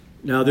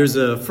Now, there's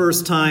a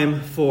first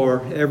time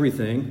for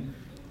everything,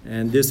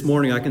 and this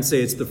morning I can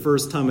say it's the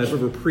first time I've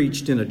ever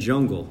preached in a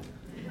jungle.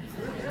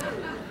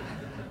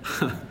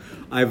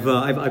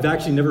 I've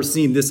actually never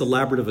seen this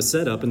elaborate of a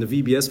setup, and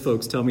the VBS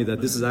folks tell me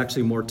that this is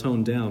actually more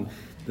toned down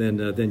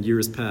than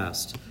years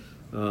past.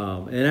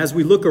 And as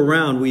we look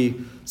around,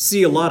 we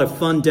see a lot of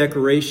fun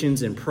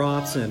decorations and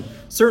props, and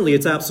certainly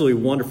it's absolutely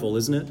wonderful,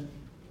 isn't it?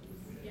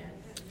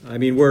 I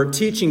mean, we're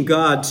teaching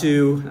God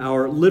to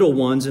our little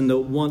ones and the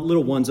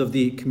little ones of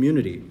the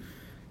community.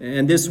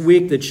 And this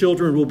week, the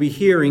children will be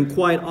hearing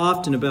quite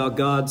often about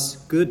God's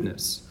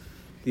goodness,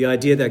 the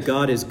idea that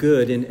God is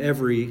good in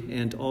every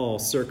and all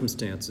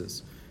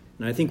circumstances.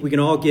 And I think we can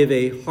all give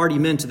a hearty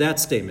amen to that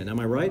statement. Am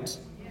I right?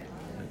 Yes.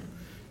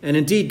 And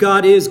indeed,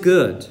 God is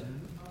good,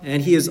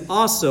 and he is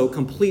also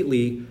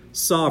completely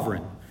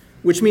sovereign,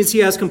 which means he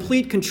has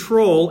complete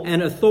control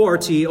and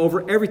authority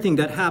over everything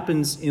that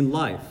happens in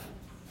life.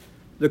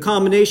 The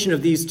combination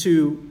of these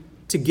two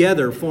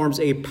together forms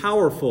a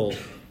powerful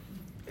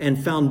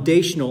and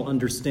foundational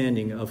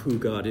understanding of who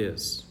God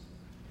is.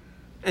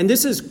 And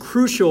this is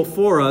crucial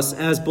for us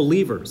as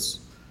believers.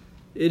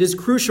 It is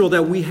crucial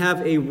that we have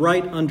a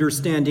right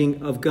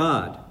understanding of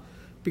God,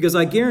 because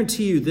I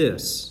guarantee you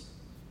this: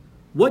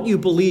 what you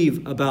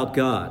believe about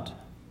God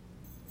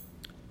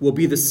will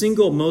be the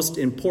single most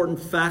important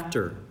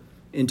factor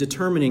in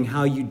determining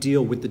how you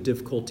deal with the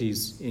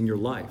difficulties in your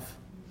life.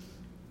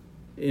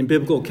 In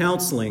biblical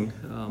counseling,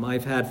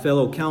 I've had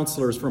fellow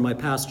counselors from my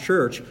past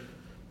church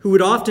who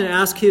would often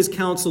ask his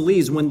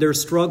counselees when they're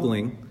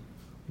struggling,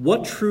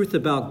 "What truth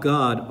about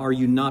God are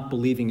you not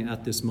believing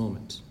at this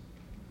moment?"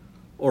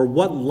 Or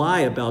what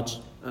lie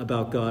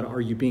about God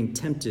are you being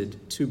tempted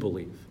to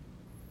believe?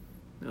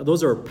 Now,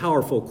 those are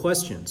powerful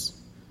questions.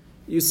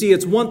 You see,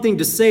 it's one thing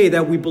to say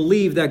that we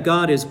believe that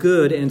God is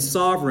good and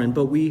sovereign,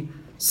 but we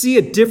see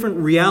a different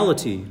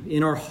reality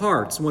in our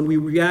hearts when we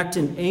react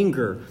in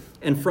anger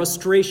and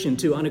frustration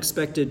to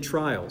unexpected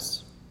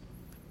trials.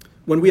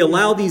 When we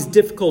allow these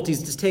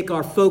difficulties to take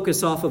our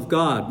focus off of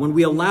God, when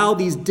we allow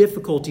these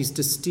difficulties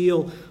to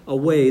steal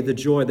away the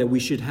joy that we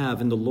should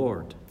have in the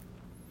Lord.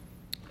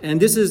 And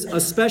this is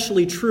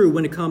especially true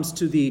when it comes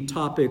to the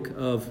topic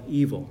of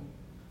evil.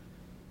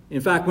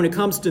 In fact, when it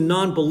comes to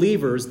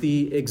non-believers,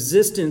 the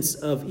existence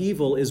of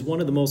evil is one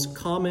of the most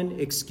common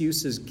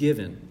excuses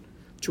given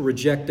to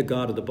reject the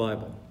God of the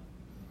Bible.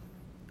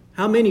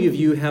 How many of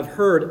you have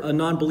heard a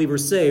non-believer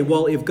say,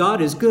 "Well, if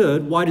God is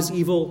good, why does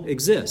evil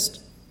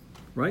exist?"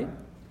 Right?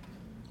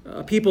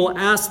 People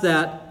ask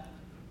that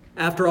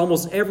after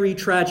almost every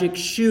tragic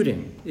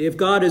shooting. If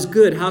God is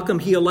good, how come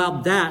he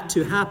allowed that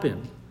to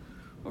happen?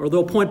 Or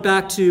they'll point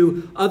back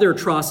to other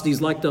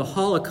atrocities like the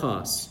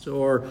Holocaust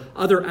or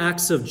other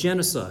acts of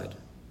genocide.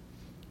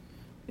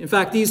 In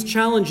fact, these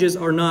challenges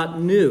are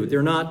not new.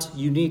 They're not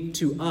unique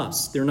to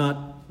us. They're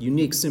not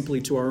unique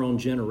simply to our own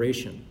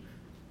generation.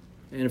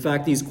 And in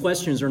fact, these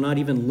questions are not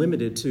even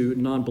limited to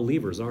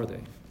non-believers, are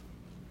they?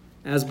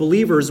 As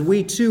believers,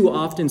 we too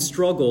often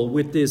struggle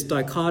with this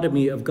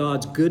dichotomy of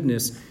God's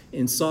goodness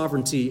and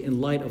sovereignty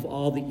in light of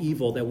all the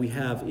evil that we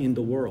have in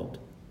the world.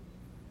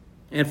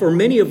 And for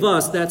many of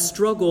us, that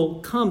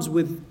struggle comes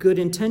with good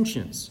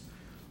intentions.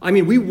 I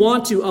mean, we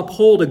want to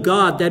uphold a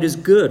God that is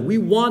good. We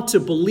want to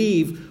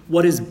believe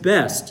what is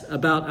best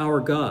about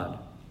our God.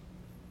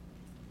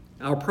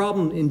 Our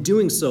problem in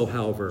doing so,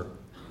 however,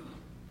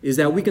 is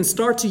that we can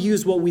start to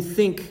use what we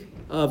think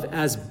of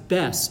as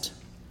best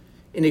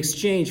in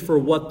exchange for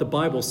what the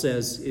Bible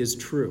says is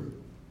true.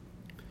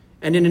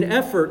 And in an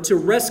effort to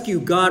rescue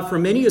God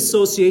from any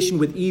association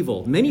with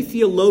evil, many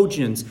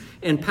theologians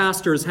and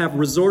pastors have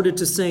resorted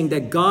to saying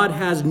that God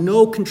has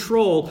no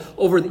control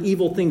over the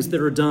evil things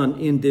that are done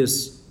in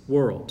this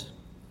world,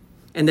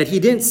 and that he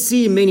didn't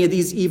see many of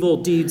these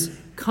evil deeds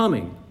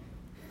coming.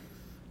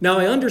 Now,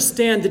 I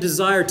understand the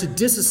desire to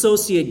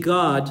disassociate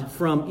God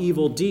from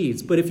evil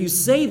deeds, but if you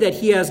say that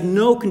he has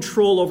no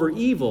control over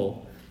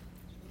evil,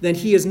 then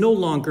he is no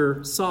longer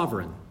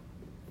sovereign.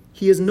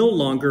 He is no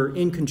longer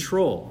in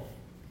control.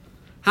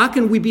 How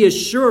can we be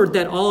assured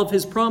that all of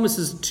his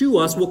promises to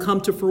us will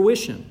come to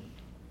fruition?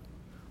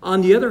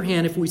 On the other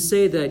hand, if we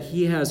say that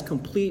he has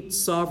complete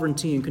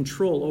sovereignty and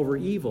control over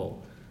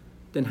evil,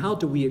 then how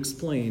do we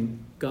explain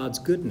God's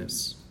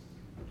goodness?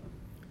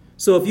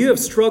 So if you have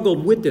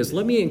struggled with this,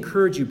 let me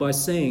encourage you by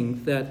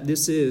saying that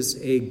this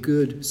is a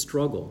good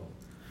struggle.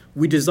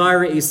 We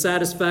desire a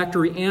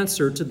satisfactory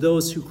answer to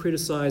those who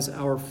criticize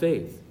our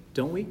faith,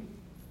 don't we?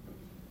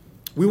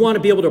 We want to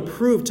be able to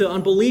prove to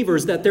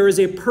unbelievers that there is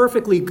a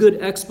perfectly good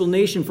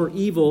explanation for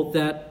evil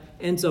that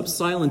ends up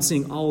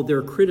silencing all of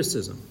their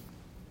criticism.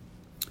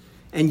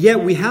 And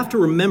yet we have to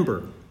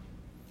remember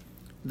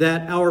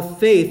that our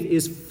faith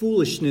is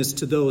foolishness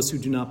to those who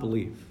do not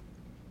believe.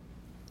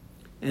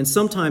 And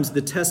sometimes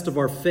the test of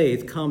our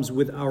faith comes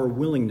with our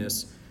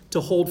willingness to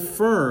hold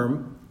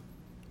firm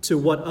to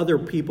what other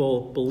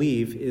people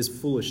believe is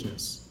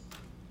foolishness.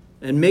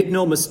 And make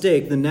no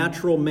mistake, the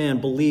natural man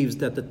believes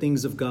that the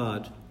things of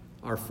God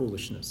are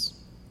foolishness.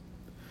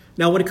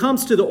 Now, when it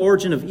comes to the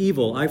origin of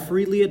evil, I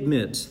freely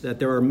admit that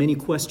there are many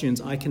questions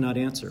I cannot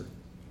answer.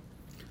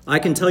 I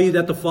can tell you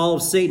that the fall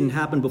of Satan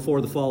happened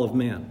before the fall of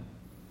man.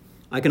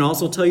 I can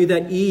also tell you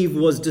that Eve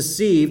was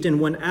deceived, and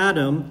when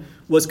Adam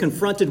was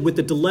confronted with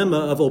the dilemma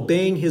of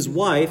obeying his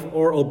wife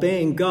or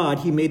obeying God,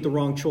 he made the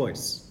wrong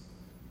choice.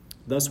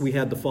 Thus, we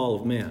had the fall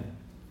of man.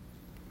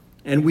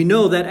 And we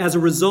know that as a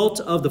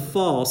result of the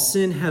fall,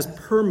 sin has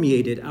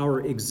permeated our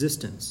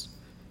existence.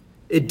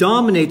 It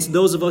dominates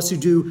those of us who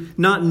do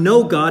not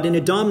know God, and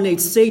it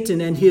dominates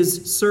Satan and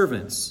his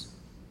servants.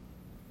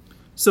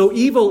 So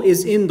evil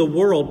is in the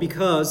world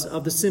because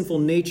of the sinful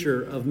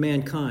nature of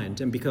mankind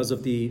and because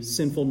of the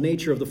sinful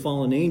nature of the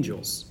fallen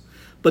angels.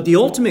 But the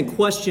ultimate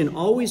question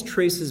always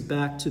traces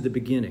back to the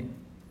beginning.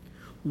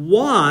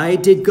 Why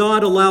did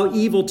God allow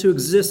evil to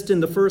exist in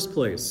the first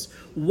place?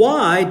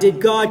 Why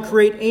did God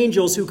create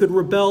angels who could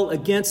rebel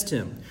against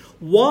him?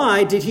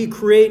 Why did he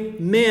create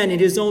man in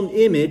his own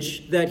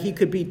image that he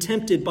could be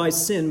tempted by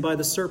sin by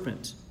the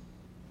serpent?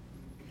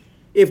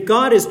 If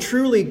God is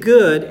truly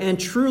good and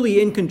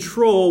truly in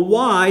control,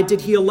 why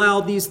did he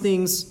allow these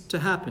things to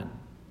happen?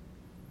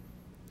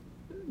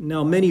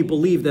 Now, many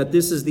believe that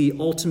this is the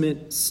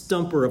ultimate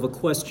stumper of a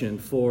question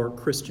for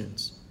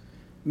Christians.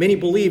 Many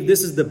believe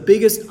this is the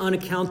biggest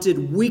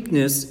unaccounted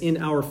weakness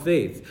in our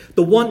faith,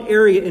 the one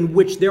area in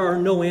which there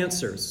are no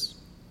answers.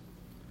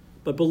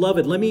 But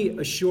beloved, let me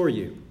assure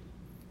you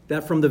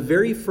that from the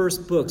very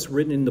first books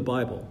written in the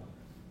Bible,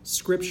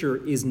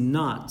 Scripture is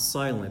not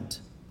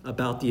silent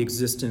about the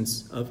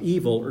existence of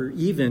evil or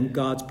even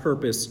God's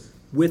purpose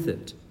with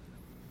it.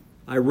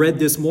 I read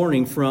this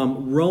morning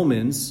from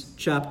Romans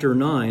chapter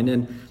 9,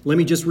 and let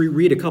me just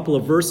reread a couple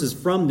of verses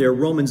from there.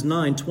 Romans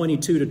 9,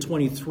 22 to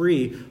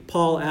 23,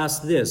 Paul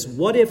asked this: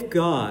 "What if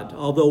God,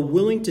 although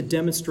willing to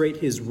demonstrate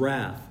his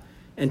wrath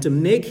and to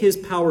make his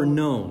power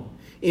known,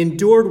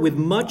 endured with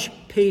much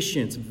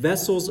patience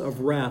vessels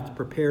of wrath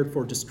prepared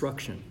for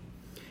destruction?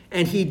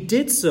 And he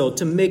did so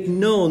to make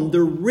known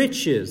the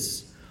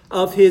riches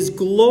of his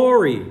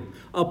glory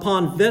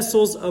upon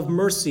vessels of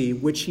mercy,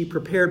 which he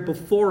prepared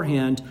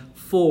beforehand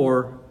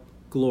for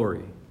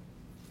glory."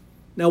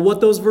 Now, what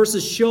those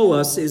verses show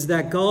us is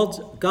that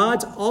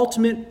God's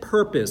ultimate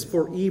purpose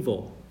for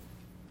evil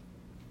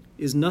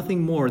is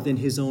nothing more than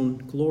his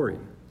own glory.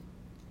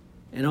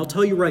 And I'll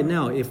tell you right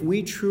now, if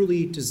we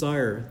truly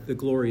desire the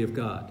glory of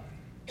God,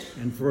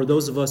 and for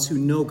those of us who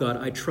know God,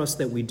 I trust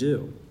that we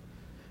do,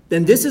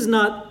 then this is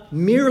not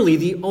merely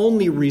the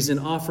only reason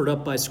offered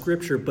up by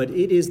Scripture, but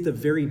it is the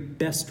very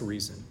best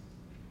reason.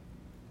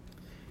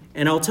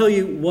 And I'll tell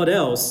you what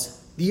else.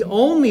 The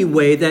only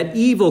way that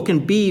evil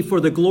can be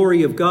for the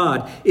glory of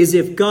God is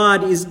if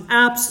God is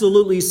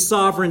absolutely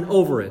sovereign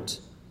over it.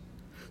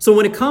 So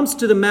when it comes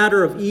to the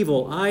matter of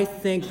evil, I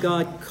thank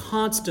God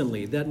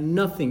constantly that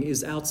nothing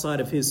is outside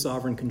of his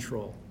sovereign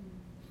control.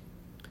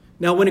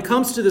 Now, when it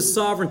comes to the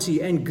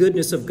sovereignty and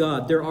goodness of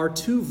God, there are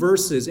two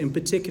verses in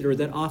particular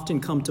that often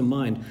come to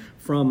mind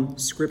from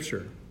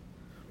Scripture.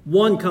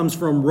 One comes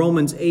from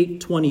Romans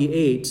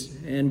 8:28,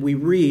 and we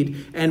read,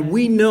 "And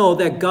we know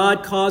that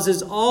God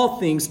causes all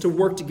things to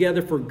work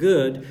together for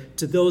good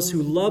to those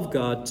who love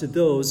God, to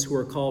those who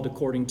are called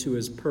according to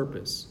his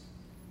purpose."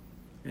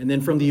 And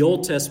then from the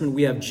Old Testament,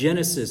 we have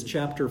Genesis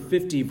chapter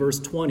 50, verse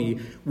 20,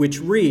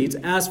 which reads,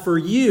 "As for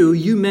you,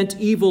 you meant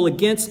evil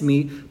against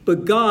me,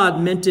 but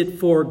God meant it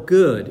for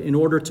good, in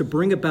order to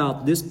bring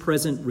about this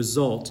present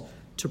result,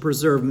 to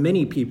preserve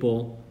many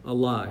people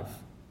alive."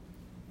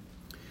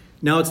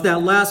 Now, it's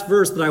that last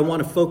verse that I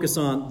want to focus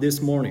on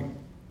this morning.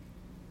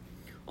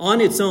 On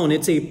its own,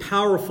 it's a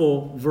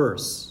powerful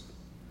verse.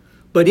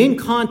 But in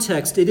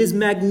context, it is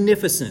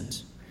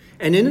magnificent.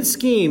 And in the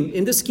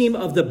scheme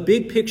of the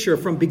big picture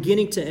from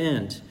beginning to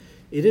end,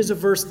 it is a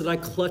verse that I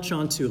clutch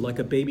onto like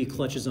a baby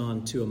clutches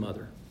on to a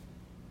mother.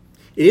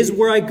 It is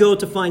where I go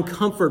to find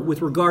comfort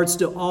with regards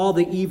to all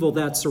the evil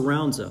that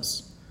surrounds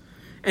us.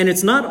 And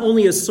it's not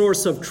only a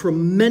source of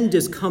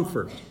tremendous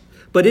comfort,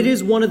 but it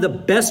is one of the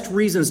best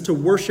reasons to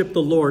worship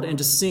the Lord and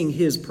to sing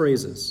his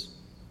praises.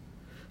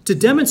 To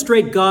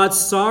demonstrate God's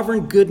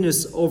sovereign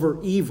goodness over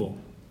evil,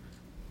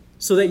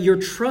 so that your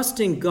trust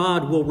in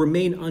God will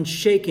remain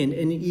unshaken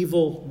in an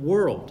evil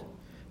world.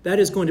 That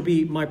is going to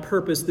be my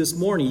purpose this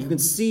morning. You can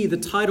see the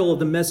title of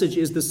the message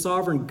is The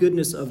Sovereign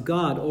Goodness of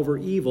God Over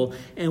Evil.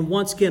 And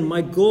once again,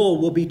 my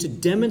goal will be to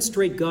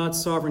demonstrate God's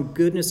sovereign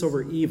goodness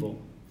over evil,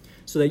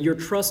 so that your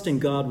trust in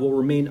God will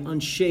remain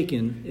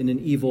unshaken in an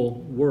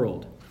evil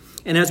world.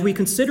 And as we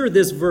consider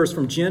this verse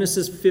from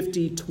Genesis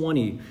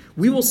 50:20,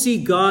 we will see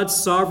God's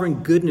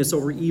sovereign goodness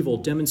over evil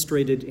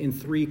demonstrated in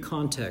three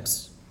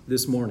contexts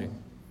this morning.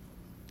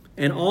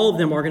 And all of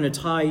them are going to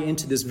tie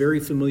into this very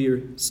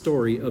familiar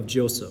story of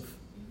Joseph.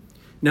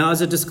 Now,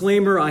 as a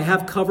disclaimer, I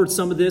have covered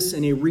some of this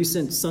in a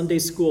recent Sunday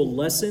school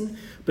lesson,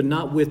 but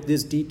not with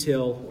this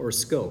detail or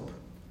scope.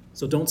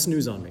 So don't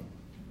snooze on me.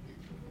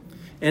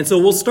 And so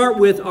we'll start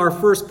with our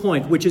first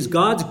point, which is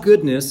God's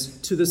goodness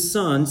to the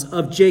sons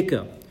of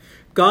Jacob.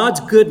 God's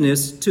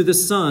goodness to the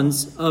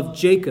sons of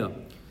Jacob.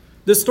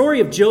 The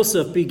story of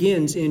Joseph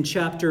begins in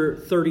chapter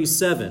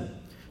 37.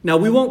 Now,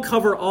 we won't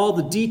cover all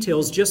the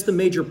details, just the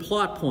major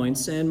plot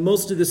points, and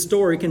most of the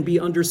story can be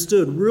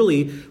understood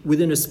really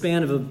within a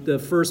span of the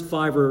first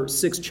 5 or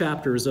 6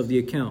 chapters of the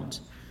account.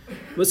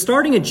 But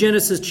starting in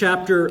Genesis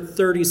chapter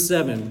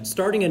 37,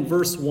 starting in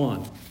verse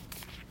 1,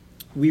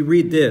 we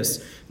read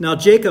this. Now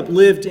Jacob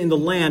lived in the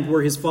land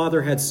where his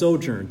father had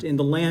sojourned, in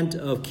the land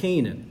of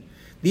Canaan.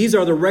 These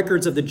are the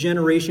records of the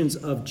generations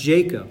of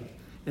Jacob.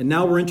 And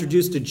now we're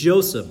introduced to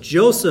Joseph.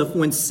 Joseph,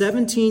 when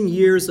 17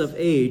 years of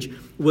age,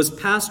 was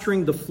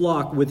pasturing the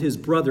flock with his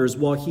brothers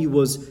while he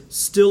was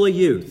still a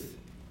youth.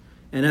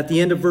 And at the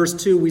end of verse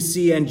 2, we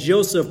see, and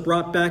Joseph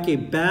brought back a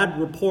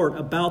bad report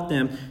about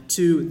them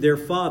to their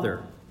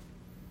father.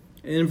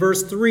 And in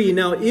verse 3,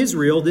 now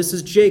Israel, this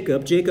is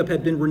Jacob. Jacob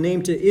had been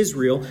renamed to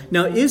Israel.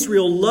 Now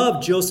Israel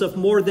loved Joseph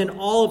more than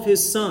all of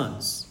his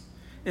sons.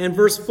 And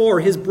verse 4,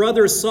 his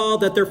brothers saw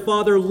that their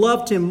father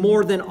loved him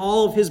more than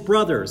all of his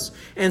brothers.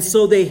 And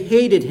so they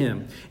hated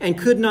him and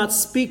could not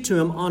speak to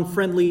him on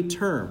friendly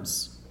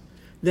terms.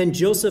 Then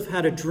Joseph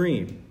had a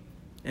dream.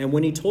 And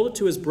when he told it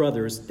to his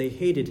brothers, they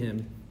hated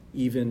him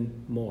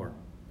even more.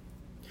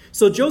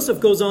 So Joseph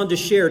goes on to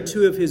share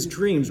 2 of his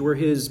dreams where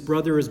his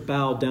brothers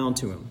bow down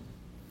to him.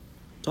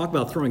 Talk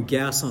about throwing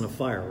gas on a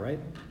fire, right?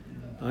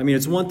 I mean,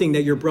 it's one thing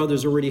that your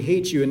brothers already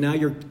hate you, and now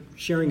you're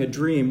sharing a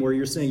dream where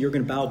you're saying you're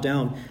going to bow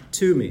down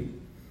to me.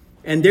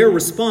 And their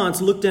response,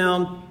 jump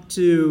down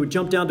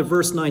to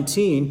verse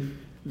 19.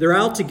 They're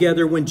out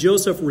together when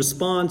Joseph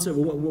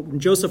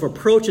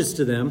approaches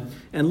to them,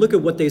 and look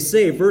at what they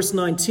say. Verse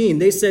 19,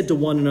 they said to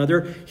one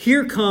another,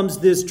 "Here comes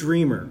this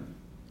dreamer.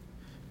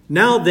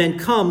 Now then,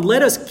 come,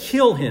 let us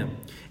kill him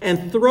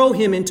and throw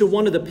him into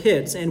one of the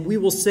pits, and we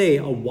will say,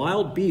 a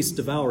wild beast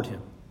devoured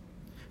him.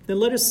 Then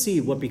let us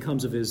see what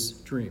becomes of his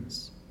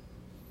dreams."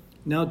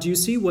 Now, do you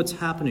see what's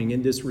happening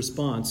in this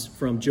response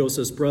from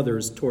Joseph's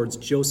brothers towards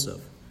Joseph?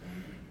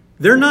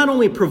 They're not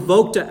only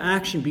provoked to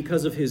action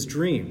because of his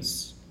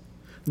dreams,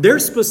 they're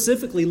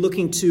specifically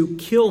looking to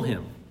kill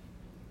him.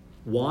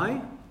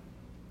 Why?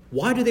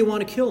 Why do they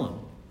want to kill him?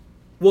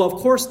 Well, of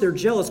course, they're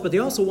jealous, but they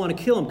also want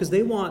to kill him because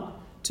they want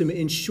to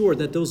ensure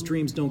that those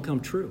dreams don't come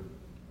true.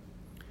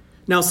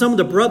 Now, some of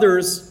the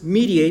brothers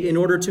mediate in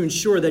order to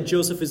ensure that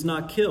Joseph is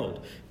not killed.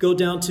 Go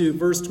down to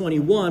verse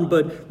 21.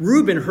 But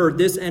Reuben heard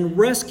this and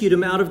rescued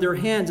him out of their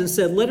hands and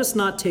said, "Let us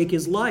not take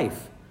his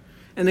life."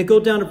 And then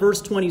go down to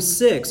verse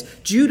 26.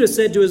 Judah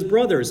said to his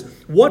brothers,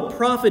 "What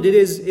profit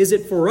is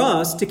it for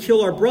us to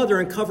kill our brother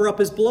and cover up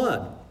his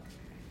blood?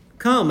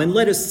 Come and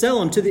let us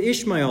sell him to the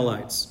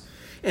Ishmaelites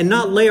and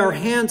not lay our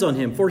hands on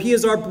him, for he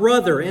is our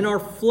brother and our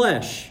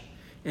flesh."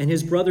 And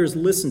his brothers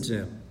listened to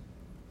him.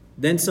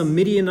 Then some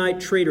Midianite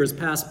traders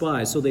passed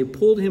by, so they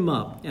pulled him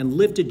up and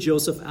lifted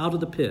Joseph out of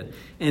the pit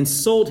and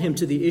sold him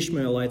to the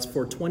Ishmaelites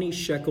for 20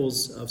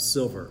 shekels of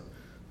silver.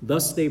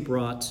 Thus they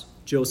brought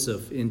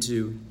Joseph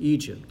into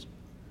Egypt.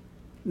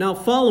 Now,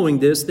 following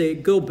this, they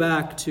go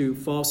back to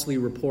falsely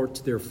report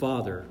to their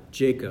father,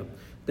 Jacob,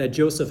 that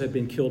Joseph had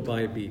been killed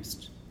by a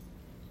beast.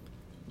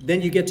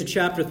 Then you get to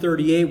chapter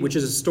 38, which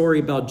is a story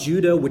about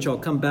Judah, which I'll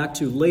come back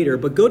to later.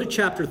 But go to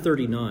chapter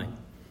 39.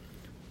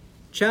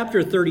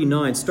 Chapter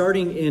 39,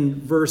 starting in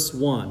verse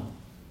 1,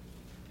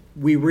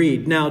 we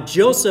read, "Now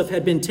Joseph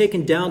had been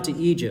taken down to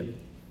Egypt,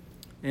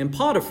 and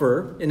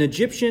Potiphar, an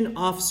Egyptian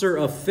officer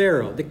of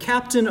Pharaoh, the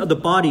captain of the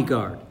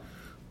bodyguard,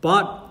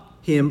 bought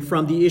him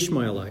from the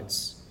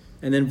Ishmaelites."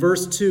 And then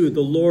verse 2,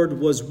 "The Lord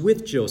was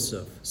with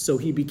Joseph, so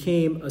he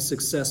became a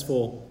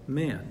successful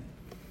man."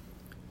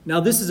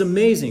 Now this is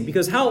amazing,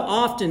 because how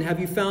often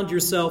have you found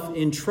yourself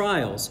in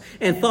trials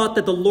and thought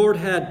that the Lord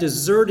had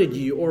deserted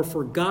you or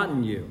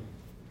forgotten you?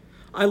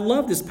 I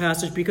love this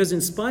passage because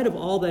in spite of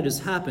all that has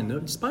happened,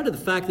 in spite of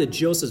the fact that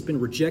Joseph has been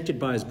rejected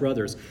by his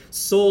brothers,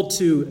 sold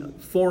to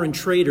foreign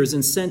traders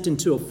and sent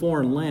into a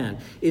foreign land,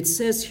 it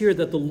says here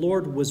that the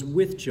Lord was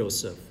with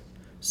Joseph,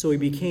 so he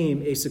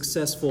became a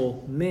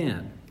successful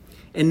man.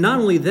 And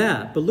not only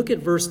that, but look at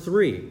verse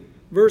 3.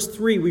 Verse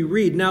 3 we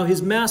read, "Now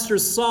his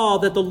masters saw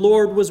that the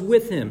Lord was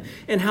with him,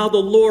 and how the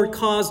Lord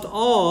caused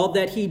all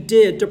that he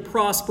did to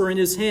prosper in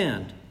his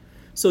hand.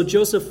 So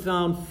Joseph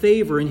found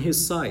favor in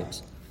his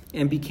sight,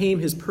 and became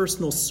his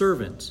personal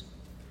servant.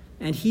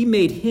 And he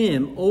made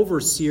him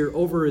overseer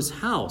over his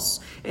house,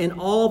 and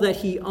all that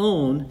he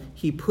owned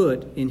he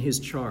put in his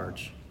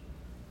charge."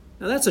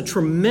 Now that's a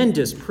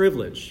tremendous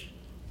privilege,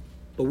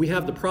 but we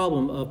have the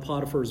problem of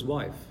Potiphar's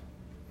wife.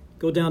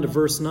 Go down to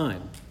verse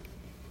 7.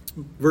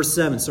 Verse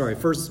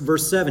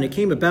 7. "It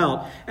came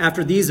about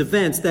after these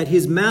events that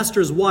his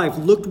master's wife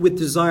looked with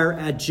desire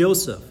at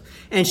Joseph,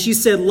 and she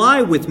said,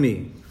 'Lie with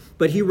me.'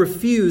 But he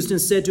refused and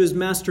said to his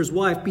master's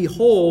wife,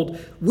 'Behold,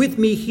 with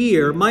me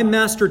here, my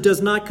master does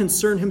not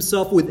concern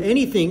himself with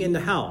anything in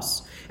the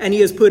house, and he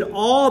has put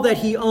all that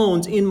he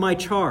owns in my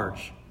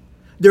charge.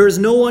 There is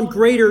no one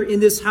greater in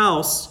this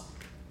house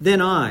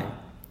than I,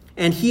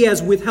 and he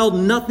has withheld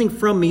nothing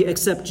from me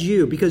except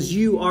you, because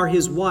you are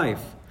his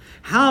wife.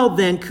 How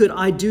then could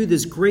I do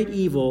this great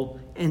evil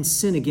and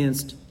sin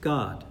against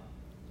God?'"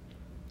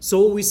 So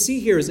what we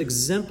see here is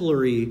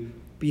exemplary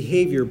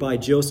behavior by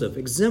Joseph,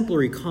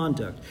 exemplary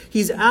conduct.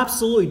 He's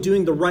absolutely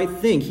doing the right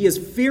thing. He is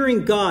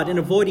fearing God and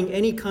avoiding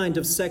any kind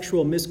of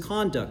sexual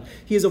misconduct.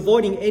 He is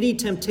avoiding any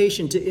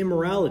temptation to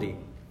immorality.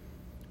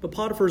 But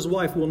Potiphar's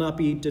wife will not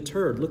be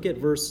deterred. Look at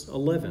verse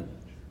 11.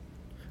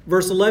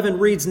 Verse 11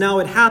 reads, "Now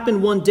it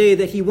happened one day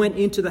that he went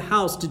into the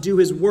house to do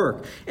his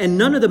work, and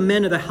none of the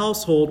men of the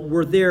household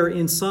were there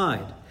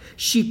inside.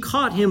 She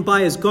caught him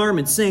by his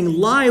garment, saying,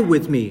 'Lie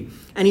with me.'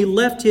 And he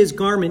left his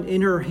garment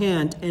in her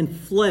hand and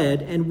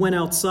fled and went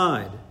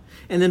outside."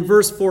 And then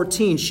verse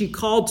 14, "She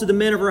called to the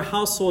men of her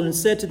household and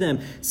said to them,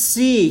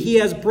 'See, he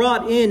has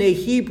brought in a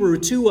Hebrew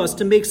to us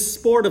to make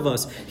sport of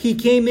us. He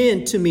came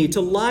in to me to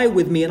lie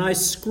with me, and I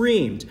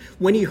screamed.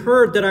 When he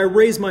heard that I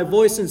raised my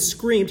voice and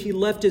screamed, he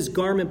left his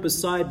garment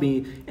beside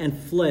me and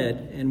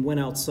fled and went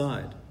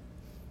outside.'"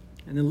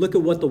 And then look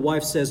at what the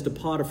wife says to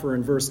Potiphar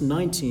in verse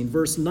 19.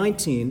 Verse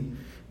 19,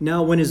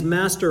 "Now when his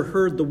master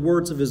heard the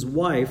words of his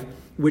wife,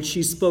 which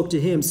she spoke to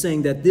him,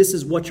 saying that this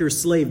is what your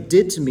slave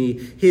did to me,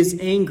 his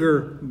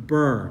anger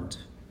burned.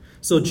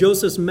 So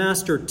Joseph's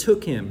master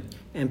took him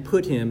and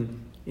put him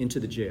into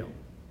the jail."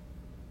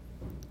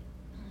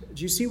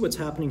 Do you see what's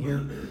happening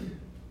here?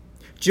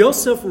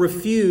 Joseph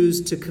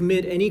refused to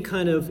commit any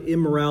kind of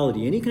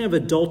immorality, any kind of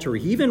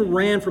adultery. He even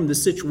ran from the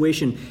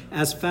situation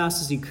as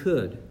fast as he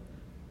could.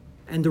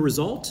 And the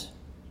result?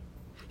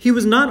 He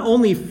was not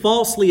only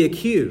falsely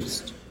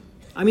accused.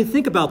 I mean,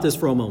 think about this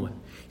for a moment.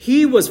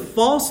 He was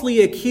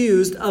falsely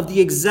accused of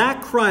the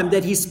exact crime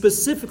that he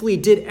specifically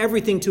did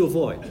everything to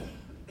avoid.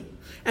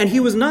 And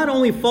he was not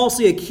only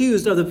falsely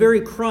accused of the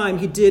very crime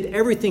he did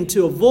everything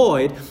to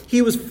avoid,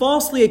 he was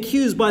falsely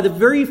accused by the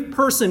very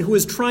person who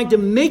was trying to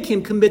make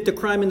him commit the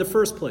crime in the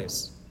first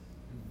place.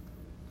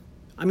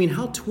 I mean,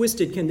 how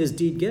twisted can this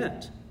deed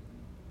get?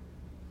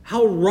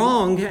 How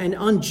wrong and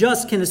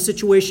unjust can a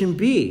situation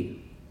be?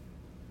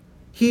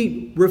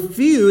 He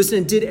refused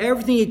and did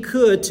everything he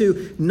could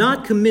to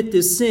not commit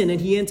this sin,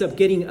 and he ends up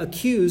getting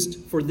accused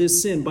for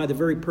this sin by the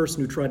very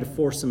person who tried to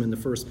force him in the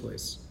first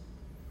place.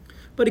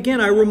 But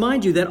again, I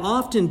remind you that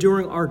often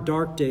during our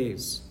dark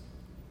days,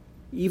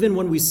 even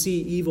when we see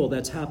evil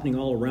that's happening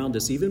all around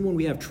us, even when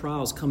we have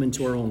trials come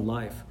into our own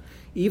life,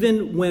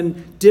 even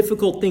when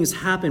difficult things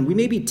happen, we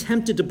may be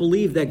tempted to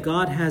believe that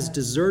God has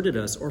deserted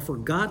us or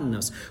forgotten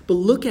us. But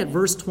look at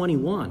verse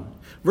 21.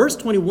 Verse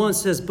 21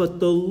 says, "But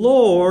the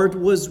Lord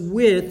was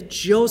with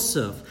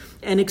Joseph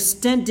and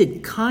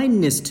extended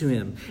kindness to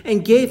him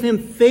and gave him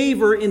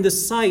favor in the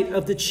sight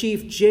of the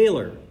chief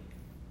jailer."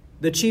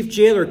 The chief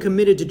jailer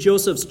committed to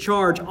Joseph's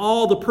charge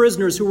all the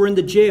prisoners who were in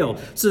the jail,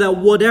 so that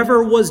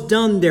whatever was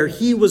done there,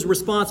 he was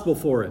responsible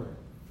for it.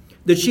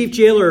 The chief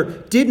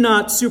jailer did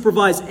not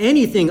supervise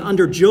anything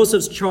under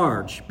Joseph's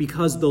charge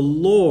because the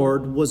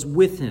Lord was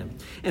with him.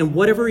 And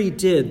whatever he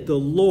did, the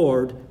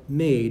Lord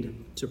made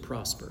to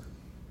prosper.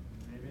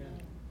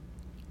 Amen.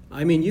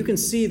 I mean, you can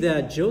see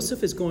that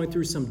Joseph is going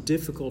through some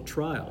difficult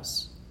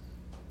trials.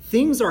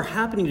 Things are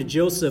happening to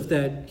Joseph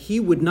that he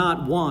would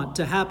not want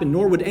to happen,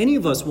 nor would any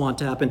of us want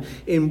to happen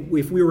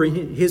if we were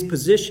in his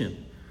position.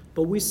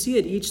 But we see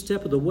it each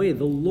step of the way.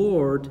 The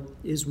Lord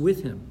is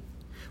with him.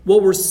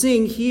 What we're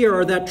seeing here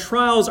are that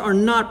trials are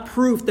not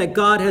proof that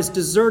God has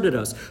deserted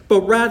us,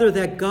 but rather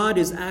that God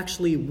is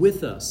actually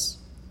with us,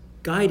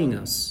 guiding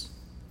us.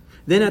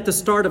 Then at the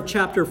start of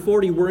chapter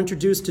 40, we're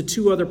introduced to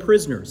two other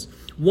prisoners.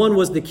 One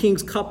was the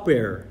king's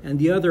cupbearer, and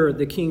the other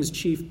the king's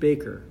chief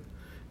baker.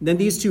 Then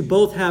these two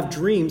both have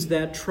dreams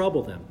that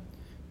trouble them.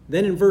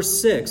 Then in verse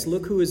 6,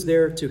 look who is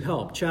there to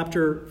help.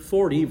 Chapter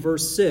 40,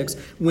 verse 6,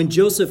 "When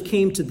Joseph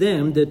came to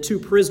them, the two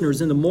prisoners,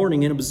 in the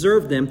morning and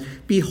observed them,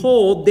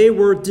 behold, they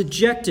were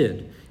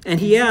dejected. And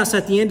he asked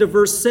at the end of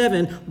verse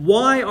 7,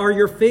 'Why are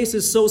your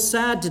faces so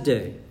sad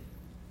today?'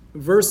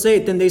 Verse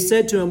 8, "Then they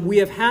said to him, 'We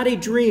have had a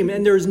dream,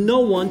 and there is no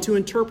one to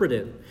interpret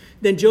it.'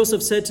 Then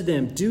Joseph said to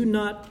them, 'Do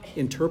not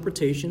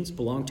interpretations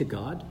belong to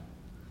God?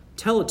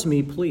 Tell it to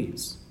me,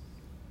 please.'"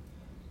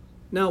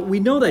 Now, we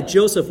know that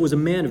Joseph was a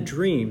man of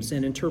dreams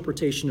and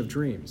interpretation of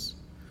dreams.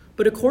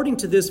 But according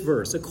to this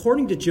verse,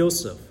 according to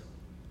Joseph,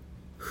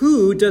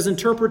 who does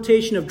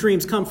interpretation of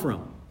dreams come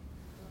from?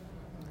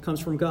 It comes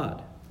from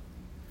God.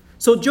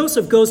 So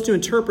Joseph goes to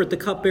interpret the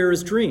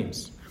cupbearer's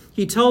dreams.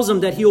 He tells him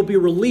that he will be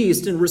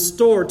released and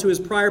restored to his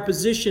prior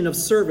position of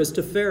service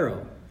to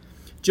Pharaoh.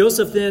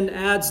 Joseph then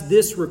adds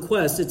this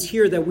request. It's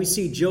here that we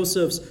see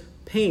Joseph's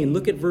pain.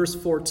 Look at verse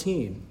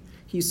 14.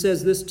 He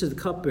says this to the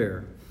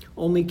cupbearer,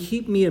 "Only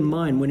keep me in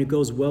mind when it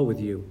goes well with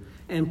you,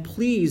 and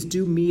please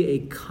do me a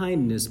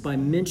kindness by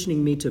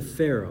mentioning me to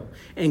Pharaoh,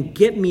 and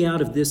get me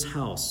out of this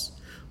house.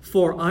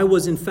 For I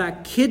was in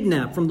fact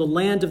kidnapped from the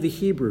land of the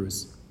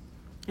Hebrews,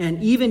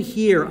 and even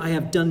here I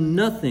have done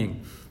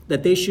nothing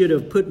that they should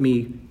have put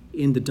me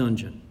in the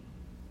dungeon."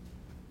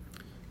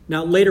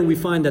 Now later we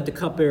find that the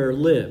cupbearer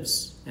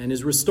lives and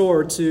is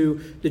restored to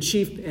the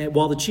chief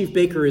while the chief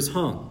baker is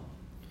hung,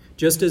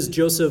 just as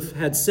Joseph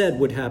had said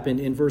would happen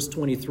in verse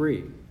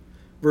 23.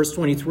 Verse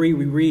 23,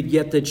 we read,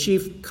 "Yet the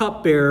chief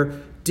cupbearer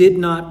did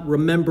not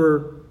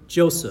remember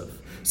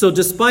Joseph." So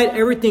despite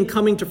everything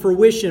coming to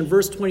fruition,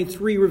 verse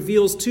 23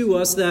 reveals to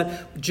us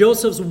that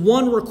Joseph's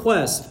one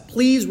request,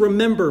 please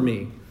remember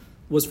me,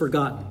 was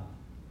forgotten.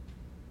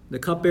 The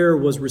cupbearer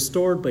was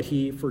restored, but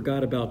he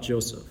forgot about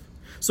Joseph.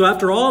 So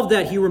after all of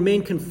that, he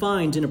remained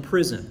confined in a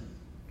prison.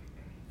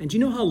 And do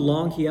you know how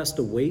long he has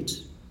to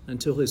wait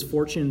until his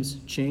fortunes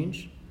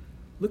change?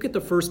 Look at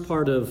the first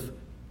part of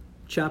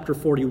chapter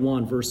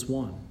 41, verse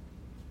 1.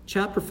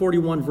 Chapter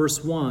 41,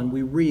 verse 1,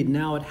 we read,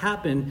 "Now it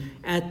happened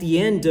at the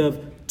end of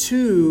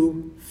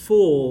 2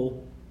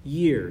 full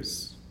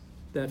years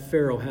that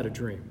Pharaoh had a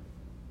dream."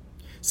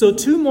 So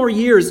 2 more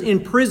years in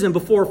prison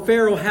before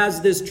Pharaoh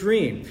has this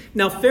dream.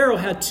 Now Pharaoh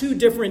had 2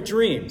 different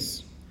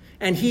dreams,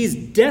 and he's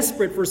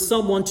desperate for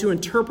someone to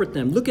interpret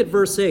them. Look at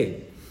verse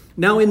 8.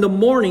 "Now in the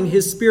morning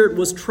his spirit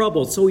was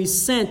troubled, so he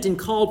sent and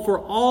called for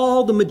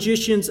all the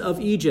magicians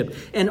of Egypt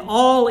and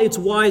all its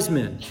wise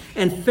men.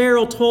 And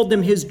Pharaoh told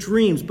them his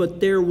dreams,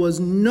 but there was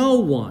no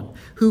one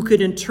who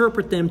could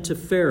interpret them to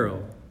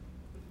Pharaoh."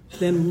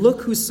 Then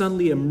look who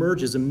suddenly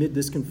emerges amid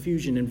this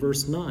confusion in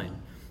verse 9.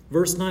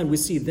 Verse 9, we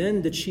see,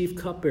 "Then the chief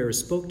cupbearer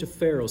spoke to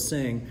Pharaoh,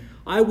 saying,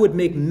 I would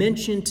make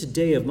mention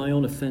today of my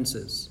own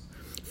offenses.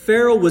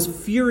 Pharaoh was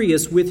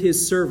furious with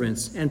his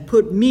servants and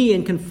put me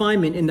in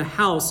confinement in the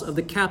house of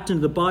the captain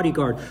of the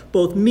bodyguard,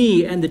 both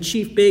me and the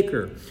chief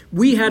baker.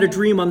 We had a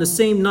dream on the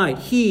same night,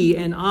 he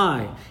and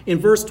I." In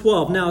verse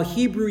 12, "Now a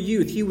Hebrew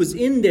youth, he was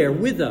in there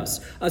with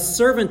us, a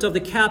servant of the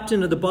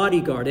captain of the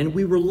bodyguard, and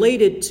we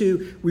related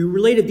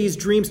these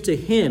dreams to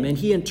him, and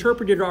he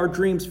interpreted our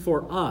dreams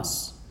for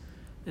us."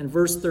 And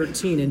verse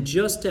 13, "And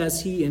just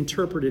as he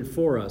interpreted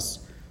for us,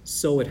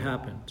 so it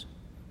happened."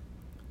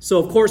 So,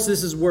 of course,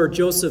 this is where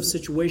Joseph's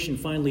situation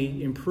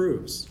finally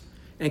improves.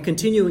 And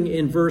continuing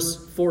in verse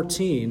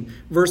 14,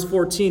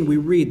 we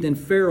read, "Then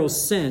Pharaoh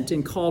sent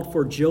and called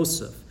for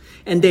Joseph,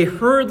 and they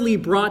hurriedly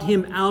brought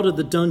him out of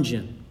the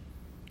dungeon."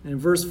 And in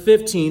verse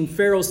 15,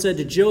 Pharaoh said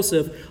to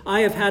Joseph,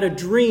 "I have had a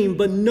dream,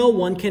 but no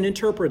one can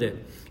interpret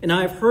it. And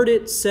I have heard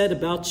it said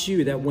about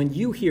you that when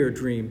you hear a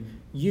dream,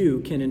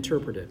 you can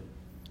interpret it."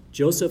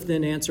 Joseph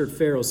then answered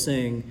Pharaoh,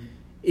 saying,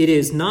 "It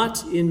is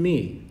not in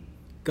me.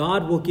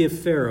 God will give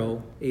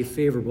Pharaoh a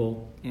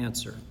favorable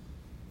answer."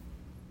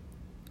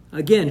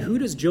 Again, who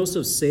does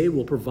Joseph say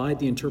will provide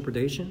the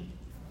interpretation?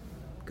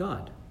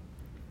 God.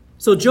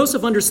 So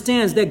Joseph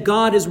understands that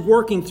God is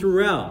working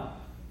throughout.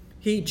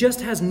 He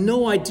just has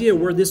no idea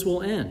where this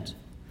will end.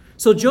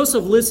 So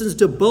Joseph listens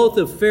to both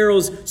of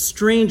Pharaoh's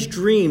strange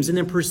dreams and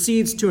then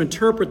proceeds to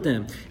interpret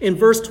them. In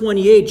verse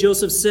 28,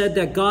 Joseph said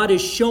that God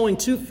is showing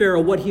to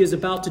Pharaoh what he is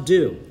about to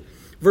do.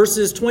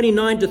 Verses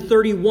 29 to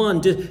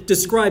 31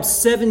 describe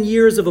 7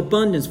 years of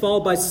abundance,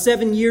 followed by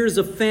 7 years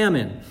of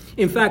famine.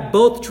 In fact,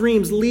 both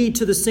dreams lead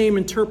to the same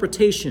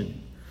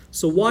interpretation.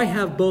 So why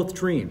have both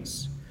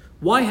dreams?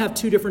 Why have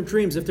 2 different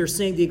dreams if they're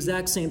saying the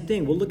exact same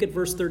thing? Well, look at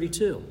verse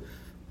 32.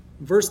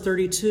 Verse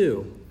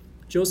 32,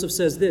 Joseph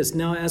says this,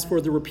 "Now as for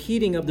the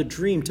repeating of the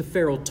dream to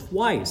Pharaoh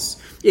twice,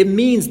 it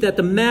means that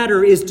the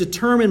matter is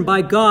determined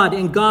by God,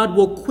 and God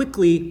will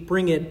quickly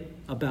bring it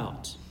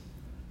about."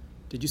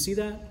 Did you see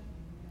that?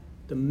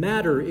 The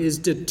matter is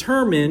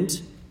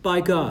determined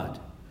by God.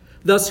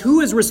 Thus,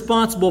 who is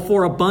responsible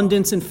for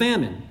abundance and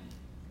famine?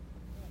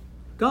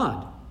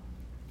 God.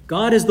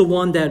 God is the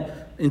one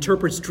that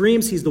interprets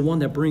dreams. He's the one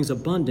that brings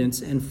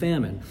abundance and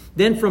famine.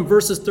 Then from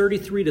verses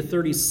 33 to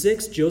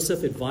 36,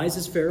 Joseph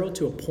advises Pharaoh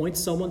to appoint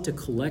someone to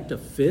collect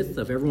 1/5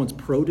 of everyone's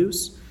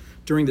produce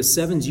during the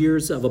 7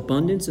 years of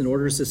abundance in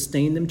order to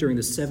sustain them during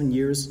the 7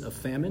 years of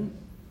famine.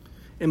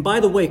 And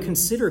by the way,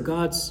 consider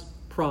God's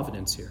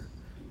providence here.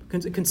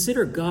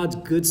 Consider God's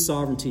good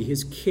sovereignty,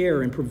 his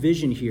care and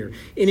provision here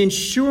in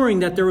ensuring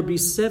that there would be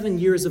 7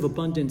 years of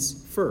abundance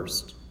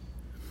first.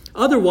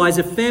 Otherwise,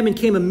 if famine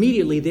came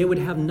immediately, they would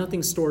have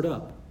nothing stored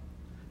up.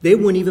 They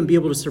wouldn't even be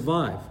able to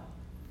survive.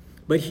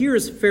 But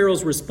here's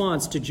Pharaoh's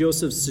response to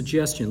Joseph's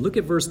suggestion. Look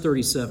at verse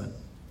 37.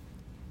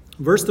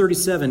 Verse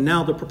 37,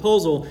 "Now the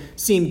proposal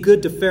seemed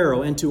good to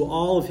Pharaoh and to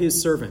all of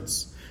his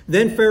servants.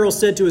 Then Pharaoh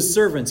said to his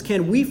servants,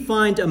 'Can we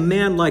find a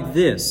man like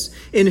this,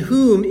 in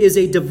whom is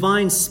a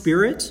divine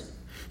spirit?'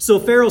 So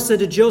Pharaoh said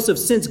to Joseph,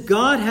 'Since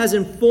God has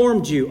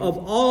informed you of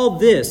all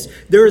this,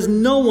 there is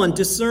no one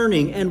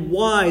discerning and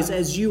wise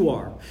as you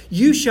are.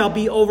 You shall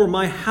be over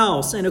my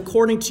house, and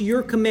according to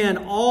your command,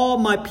 all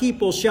my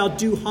people shall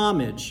do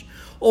homage.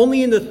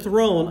 Only in the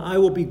throne I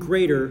will be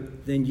greater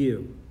than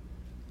you.'"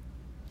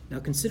 Now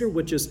consider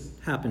what just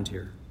happened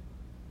here.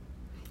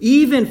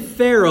 Even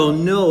Pharaoh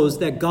knows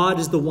that God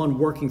is the one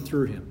working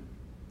through him.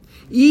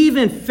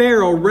 Even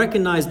Pharaoh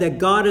recognized that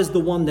God is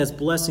the one that's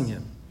blessing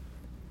him.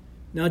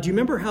 Now, do you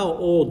remember how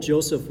old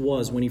Joseph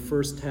was when he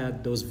first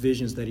had those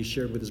visions that he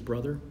shared with his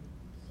brother?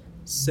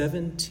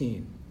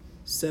 17.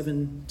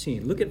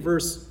 17. Look at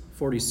verse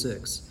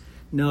 46.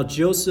 "Now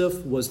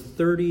Joseph was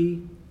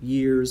 30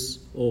 years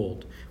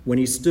old when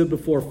he stood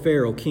before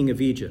Pharaoh, king of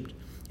Egypt.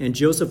 And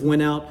Joseph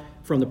went out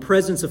from the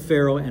presence of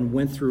Pharaoh and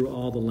went through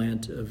all the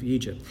land of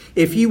Egypt.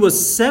 If he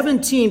was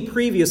 17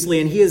 previously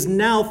and he is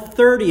now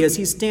 30 as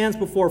he stands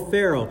before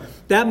Pharaoh,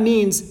 that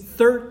means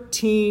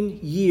 13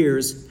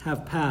 years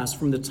have passed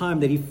from the time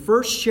that he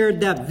first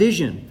shared that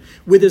vision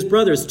with his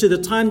brothers to the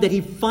time that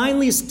he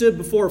finally stood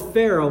before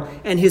Pharaoh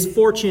and his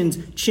fortunes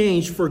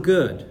changed for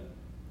good.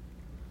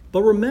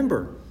 But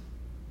remember,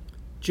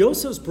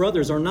 Joseph's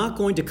brothers are not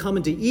going to come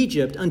into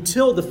Egypt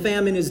until the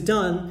famine is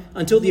done,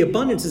 until the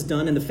abundance is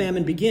done and the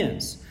famine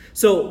begins.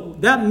 So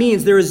that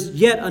means there is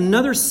yet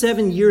another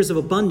 7 years of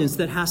abundance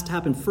that has to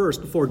happen first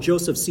before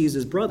Joseph sees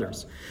his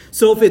brothers.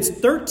 So if it's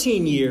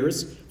 13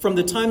 years from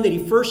the time that he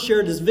first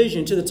shared his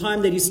vision to the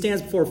time that he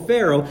stands before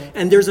Pharaoh,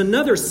 and there's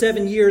another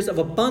 7 years of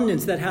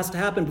abundance that has to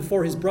happen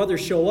before his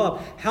brothers show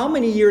up, how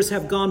many years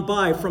have gone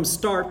by from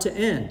start to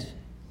end?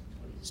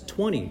 It's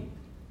 20.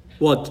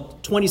 Well,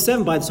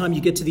 27 by the time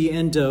you get to the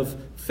end of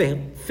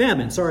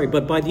famine,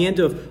 but by the end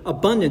of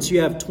abundance,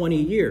 you have 20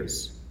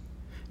 years.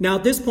 Now,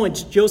 at this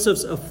point,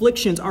 Joseph's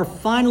afflictions are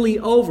finally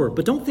over,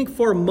 but don't think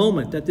for a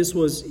moment that this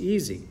was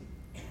easy.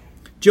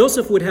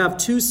 Joseph would have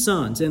 2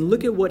 sons, and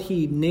look at what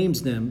he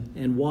names them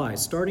and why,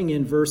 starting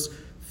in verse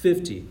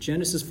 50,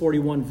 Genesis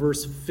 41,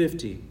 verse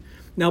 50.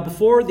 Now,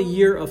 before the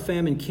year of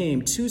famine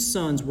came, 2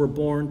 sons were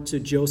born to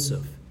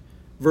Joseph.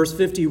 Verse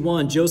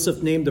 51,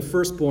 Joseph named the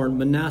firstborn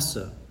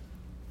Manasseh.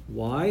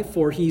 Why?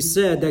 For he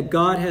said that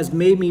God has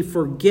made me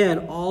forget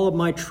all of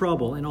my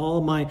trouble and all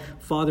of my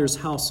father's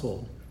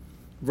household.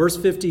 Verse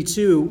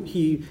 52,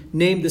 he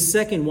named the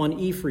second one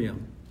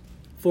Ephraim.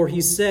 For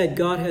he said,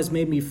 God has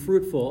made me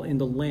fruitful in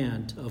the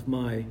land of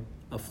my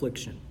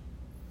affliction.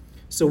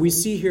 So we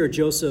see here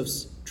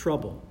Joseph's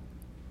trouble,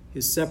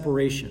 his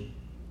separation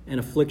and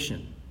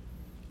affliction.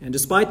 And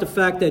despite the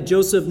fact that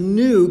Joseph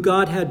knew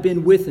God had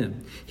been with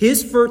him,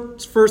 his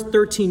first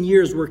 13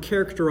 years were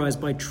characterized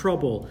by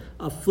trouble,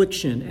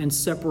 affliction, and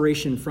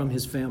separation from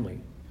his family.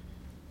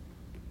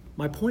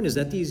 My point is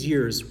that these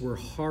years were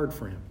hard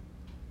for him.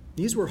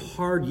 These were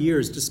hard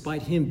years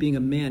despite him being a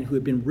man who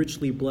had been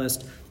richly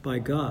blessed by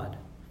God.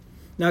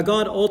 Now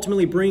God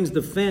ultimately brings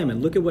the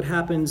famine. Look at what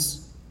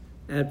happens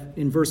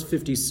in verse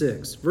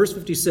 56. Verse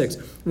 56,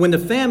 when the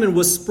famine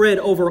was spread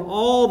over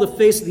all the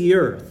face of the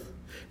earth,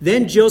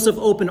 then Joseph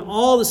opened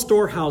all the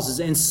storehouses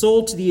and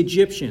sold to the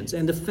Egyptians,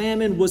 and the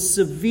famine was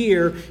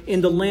severe in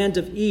the land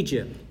of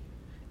Egypt.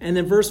 And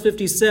then verse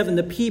 57,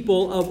 the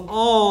people of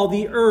all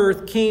the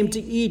earth came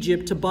to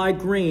Egypt to buy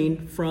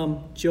grain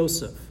from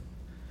Joseph.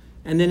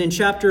 And then in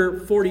chapter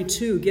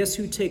 42, guess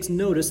who takes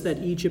notice that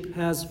Egypt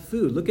has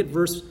food? Look at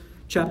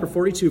chapter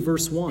 42,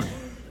 verse 1.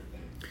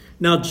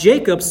 Now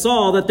Jacob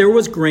saw that there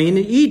was grain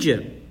in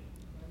Egypt.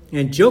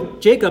 And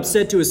Jacob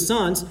said to his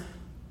sons,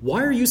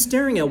 why are you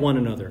staring at one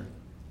another?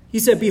 He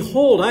said,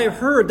 behold, I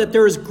heard that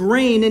there is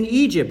grain in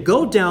Egypt.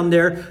 Go down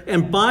there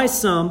and buy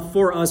some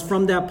for us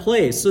from that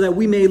place, so that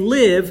we may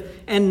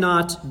live and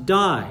not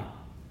die.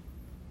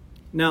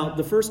 Now,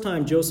 the first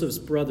time Joseph's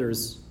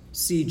brothers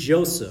see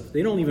Joseph,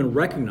 they don't even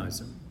recognize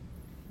him.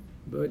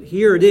 But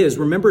here it is.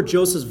 Remember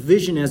Joseph's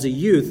vision as a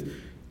youth,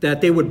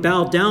 that they would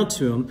bow down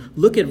to him.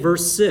 Look at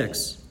verse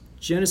 6.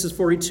 Genesis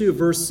 42,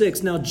 verse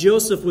 6. Now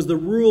Joseph was the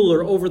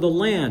ruler over the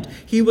land.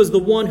 He was the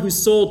one who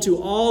sold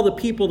to all the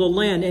people of the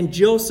land. And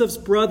Joseph's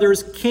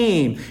brothers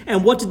came.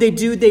 And what did they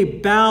do? They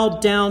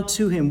bowed down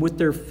to him with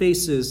their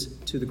faces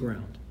to the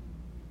ground.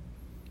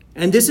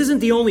 And this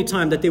isn't the only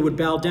time that they would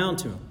bow down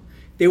to him.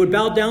 They would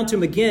bow down to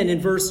him again in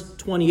verse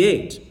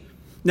 28.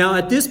 Now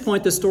at this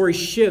point, the story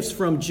shifts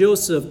from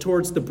Joseph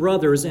towards the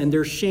brothers and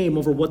their shame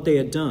over what they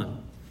had done.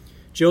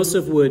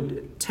 Joseph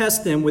would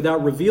test them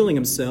without revealing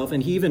himself,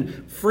 and he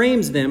even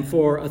frames them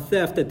for a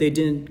theft that they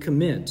didn't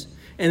commit,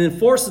 and then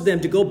forces them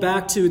to go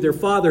back to their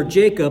father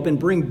Jacob and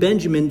bring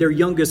Benjamin, their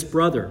youngest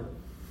brother.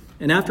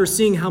 And after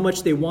seeing how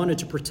much they wanted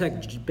to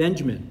protect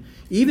Benjamin,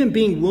 even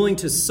being willing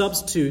to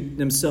substitute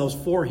themselves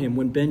for him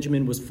when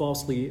Benjamin was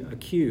falsely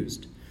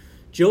accused,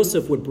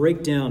 Joseph would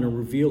break down and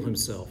reveal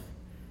himself,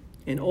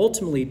 and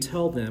ultimately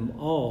tell them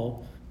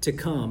all to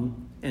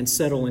come and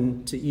settle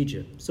into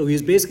Egypt. So he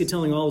was basically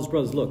telling all his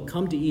brothers, look,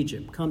 come to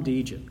Egypt, come to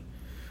Egypt.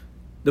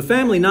 The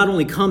family not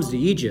only comes to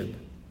Egypt,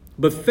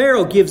 but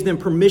Pharaoh gives them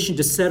permission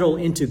to settle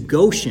into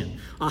Goshen,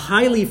 a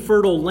highly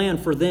fertile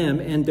land for them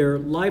and their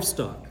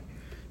livestock.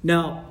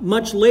 Now,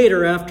 much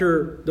later,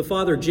 after the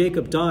father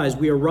Jacob dies,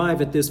 we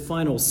arrive at this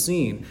final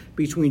scene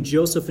between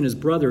Joseph and his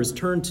brothers.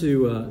 Turn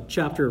to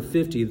chapter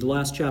 50, the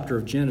last chapter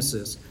of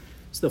Genesis.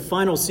 It's the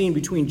final scene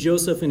between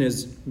Joseph and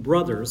his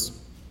brothers.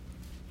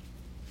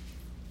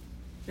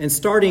 And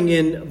starting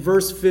in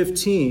verse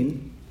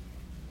 15,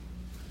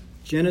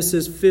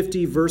 Genesis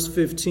 50, verse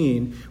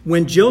 15,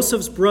 when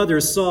Joseph's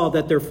brothers saw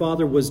that their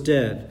father was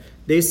dead,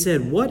 they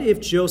said, what if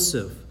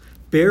Joseph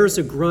bears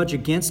a grudge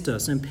against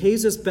us and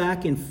pays us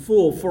back in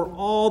full for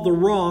all the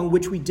wrong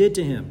which we did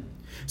to him?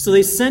 So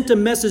they sent a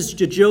message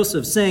to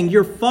Joseph saying,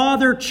 your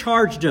father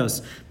charged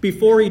us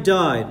before he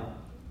died,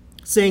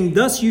 saying,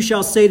 thus you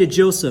shall say to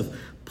Joseph,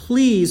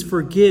 please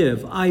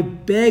forgive, I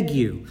beg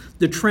you,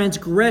 the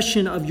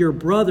transgression of your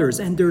brothers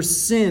and their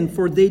sin,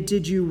 for they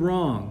did you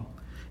wrong.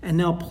 And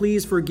now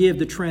please forgive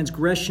the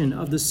transgression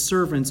of the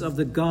servants of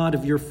the God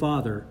of your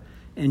father.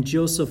 And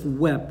Joseph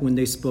wept when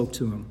they spoke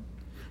to him.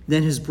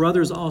 Then his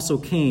brothers also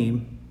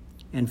came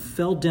and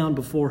fell down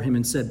before him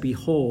and said,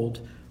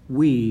 Behold,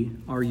 we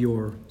are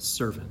your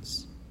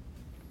servants.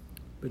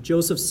 But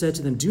Joseph said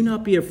to them, Do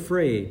not be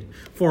afraid,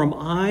 for am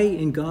I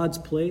in God's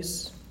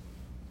place?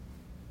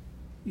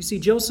 You see,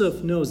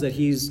 Joseph knows that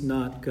he's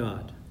not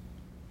God.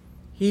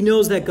 He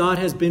knows that God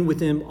has been with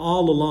him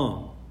all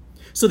along.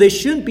 So they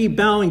shouldn't be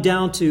bowing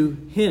down to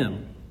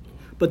him.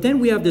 But then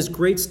we have this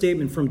great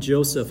statement from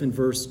Joseph in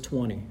verse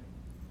 20.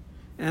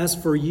 As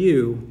for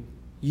you,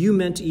 you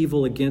meant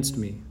evil against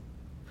me,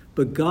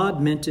 but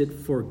God meant it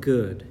for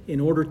good, in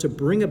order to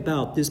bring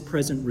about this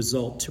present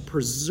result, to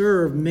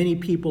preserve many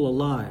people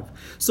alive.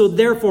 So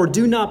therefore,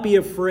 do not be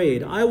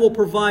afraid. I will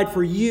provide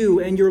for you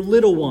and your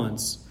little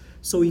ones.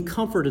 So he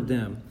comforted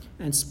them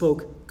and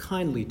spoke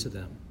kindly to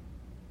them.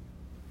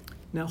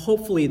 Now,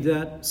 hopefully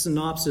that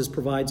synopsis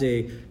provides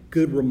a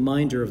good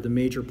reminder of the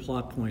major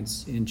plot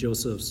points in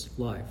Joseph's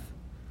life.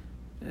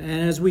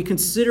 And as we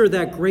consider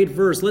that great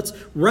verse, let's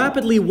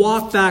rapidly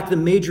walk back the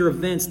major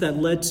events that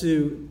led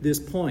to this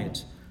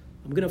point.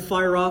 I'm going to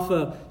fire off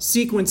a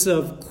sequence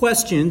of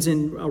questions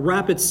in a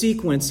rapid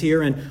sequence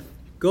here and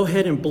go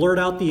ahead and blurt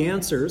out the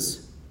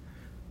answers.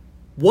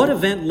 What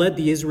event led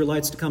the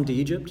Israelites to come to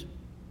Egypt?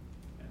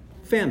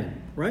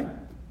 Famine, right?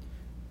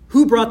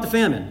 Who brought the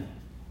famine?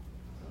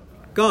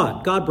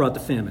 God. God brought the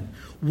famine.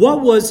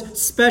 What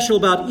was special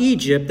about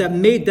Egypt that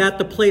made that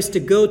the place to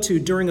go to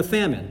during a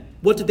famine?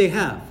 What did they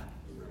have?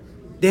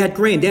 They had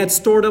grain. They had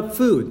stored up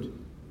food.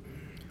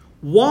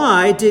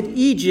 Why did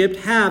Egypt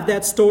have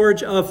that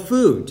storage of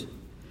food?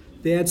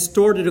 They had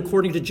stored it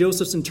according to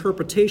Joseph's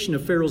interpretation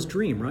of Pharaoh's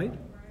dream, right?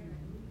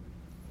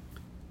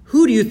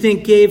 Who do you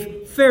think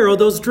gave Pharaoh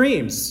those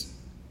dreams?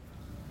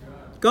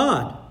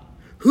 God.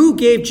 Who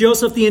gave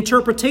Joseph the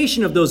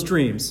interpretation of those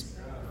dreams?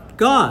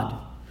 God.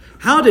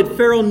 How did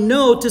Pharaoh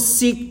know to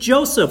seek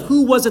Joseph?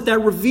 Who was it that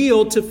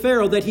revealed to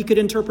Pharaoh that he could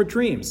interpret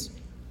dreams?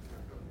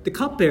 The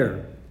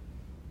cupbearer.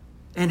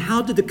 And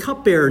how did the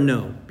cupbearer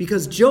know?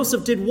 Because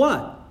Joseph did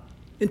what?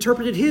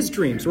 Interpreted his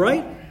dreams,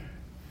 right?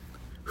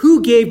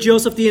 Who gave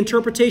Joseph the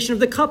interpretation of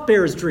the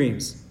cupbearer's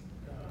dreams?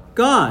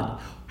 God.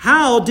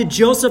 How did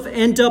Joseph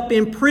end up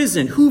in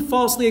prison? Who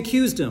falsely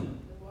accused him?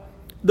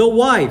 The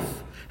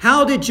wife.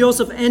 How did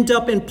Joseph end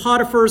up in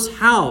Potiphar's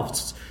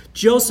house?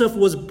 Joseph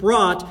was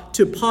brought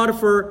to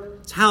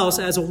Potiphar's house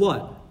as a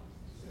what?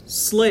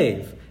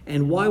 Slave.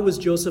 And why was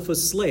Joseph a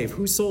slave?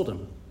 Who sold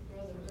him?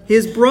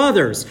 His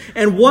brothers.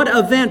 And what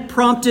event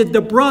prompted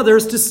the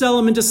brothers to sell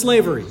him into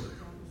slavery?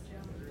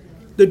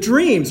 The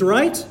dreams,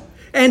 right?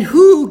 And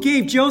who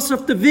gave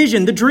Joseph the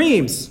vision, the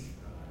dreams?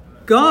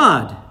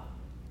 God.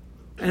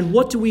 And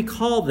what do we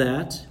call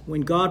that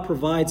when God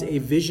provides a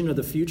vision of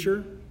the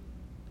future?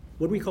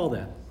 What do we call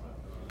that?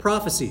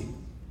 Prophecy.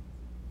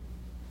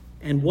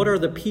 And what are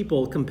the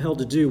people compelled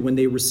to do when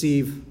they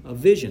receive a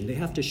vision? They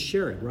have to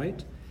share it,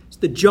 right? It's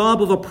the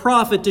job of a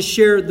prophet to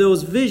share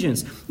those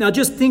visions. Now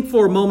just think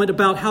for a moment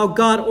about how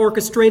God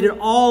orchestrated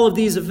all of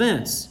these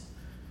events.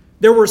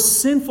 There were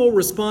sinful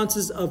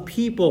responses of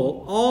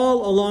people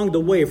all along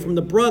the way, from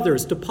the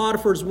brothers to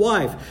Potiphar's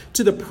wife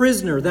to the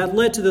prisoner, that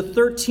led to the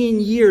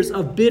 13 years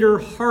of bitter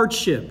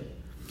hardship.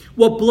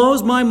 What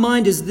blows my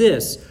mind is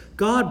this.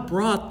 God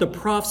brought the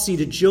prophecy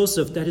to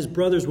Joseph that his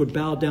brothers would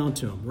bow down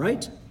to him,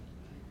 right?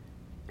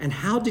 And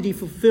how did he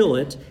fulfill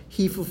it?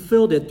 He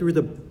fulfilled it through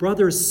the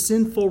brothers'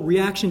 sinful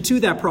reaction to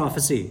that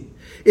prophecy.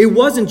 It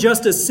wasn't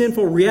just a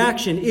sinful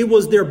reaction. It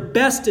was their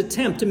best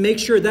attempt to make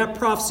sure that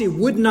prophecy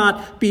would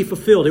not be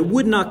fulfilled. It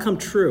would not come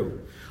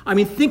true. I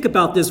mean, think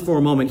about this for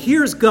a moment.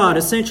 Here's God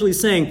essentially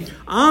saying,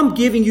 I'm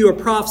giving you a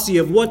prophecy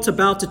of what's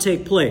about to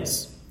take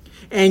place.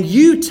 And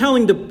you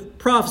telling the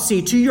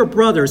prophecy to your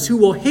brothers who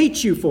will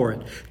hate you for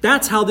it.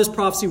 That's how this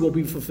prophecy will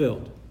be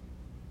fulfilled.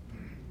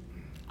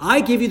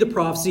 I give you the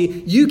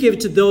prophecy, you give it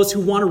to those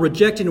who want to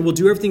reject it and will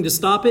do everything to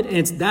stop it,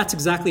 and that's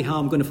exactly how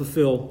I'm going to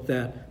fulfill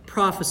that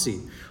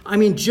prophecy. I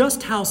mean,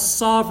 just how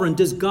sovereign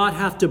does God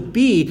have to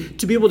be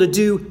able to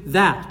do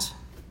that?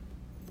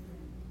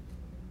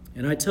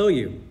 And I tell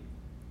you,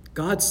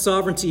 God's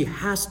sovereignty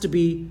has to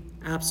be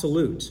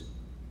absolute.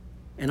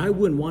 And I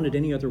wouldn't want it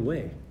any other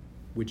way.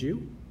 Would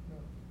you?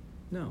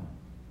 No.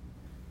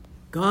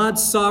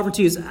 God's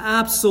sovereignty is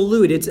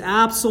absolute. It's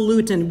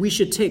absolute, and we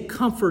should take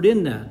comfort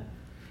in that.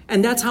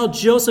 And that's how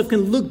Joseph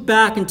can look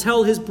back and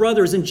tell his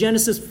brothers in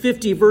Genesis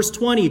 50, verse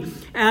 20,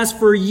 as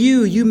for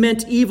you, you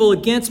meant evil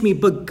against me,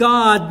 but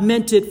God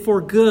meant it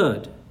for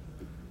good.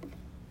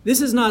 This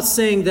is not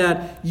saying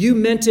that you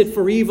meant it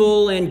for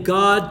evil and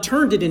God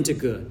turned it into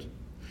good.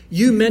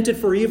 You meant it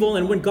for evil,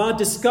 and when God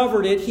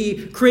discovered it,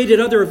 he created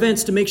other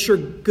events to make sure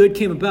good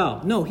came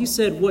about. No, he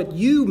said what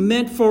you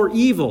meant for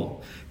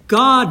evil,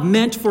 God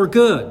meant for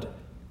good.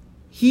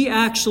 He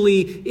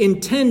actually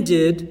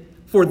intended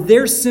for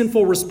their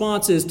sinful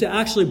responses to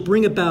actually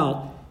bring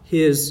about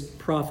his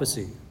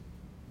prophecy.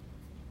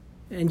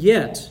 And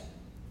yet,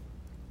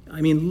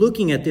 I mean,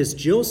 looking at this,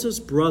 Joseph's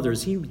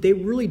brothers, they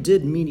really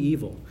did mean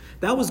evil.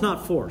 That was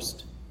not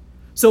forced.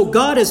 So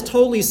God is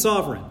totally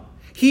sovereign.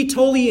 He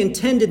totally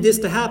intended this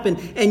to happen,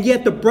 and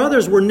yet the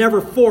brothers were never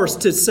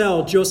forced to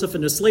sell Joseph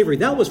into slavery.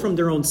 That was from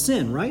their own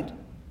sin, right?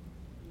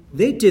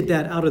 They did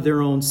that out of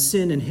their own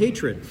sin and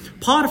hatred.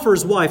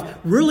 Potiphar's wife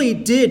really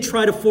did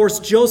try to force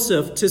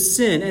Joseph to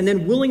sin and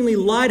then willingly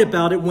lied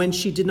about it when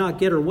she did not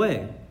get her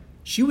way.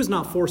 She was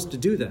not forced to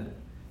do that.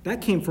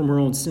 That came from her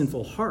own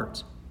sinful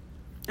heart.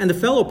 And the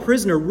fellow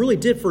prisoner really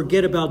did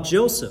forget about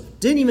Joseph.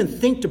 Didn't even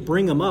think to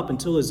bring him up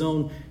until his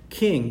own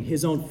king,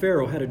 his own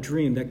Pharaoh, had a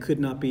dream that could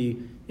not be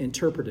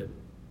interpreted.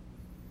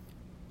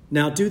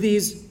 Now, do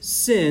these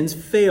sins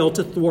fail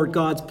to thwart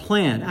God's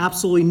plan?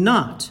 Absolutely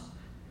not.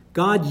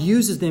 God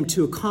uses them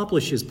to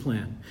accomplish his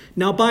plan.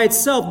 Now, by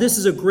itself, this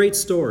is a great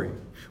story.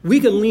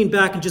 We can lean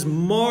back and just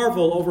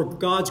marvel over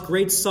God's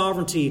great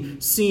sovereignty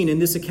seen in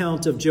this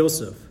account of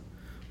Joseph.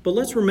 But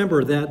let's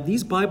remember that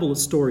these Bible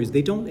stories,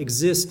 they don't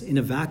exist in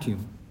a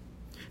vacuum.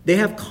 They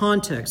have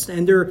context,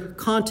 and their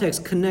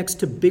context connects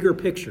to bigger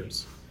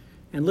pictures.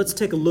 And let's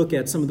take a look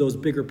at some of those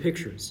bigger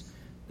pictures.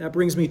 That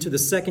brings me to the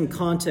second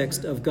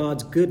context of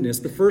God's goodness.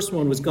 The first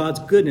one was God's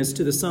goodness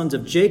to the sons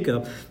of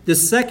Jacob. The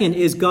second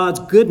is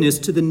God's goodness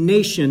to the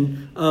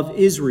nation of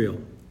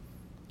Israel.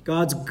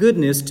 God's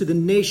goodness to the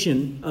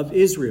nation of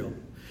Israel.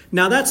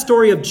 Now, that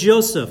story of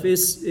Joseph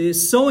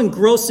is so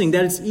engrossing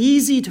that it's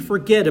easy to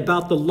forget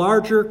about the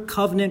larger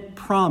covenant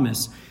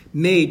promise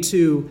made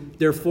to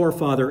their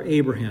forefather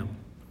Abraham.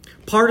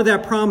 Part of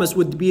that promise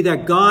would be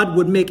that God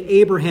would make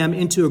Abraham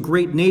into a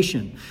great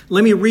nation.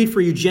 Let me read for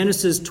you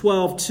Genesis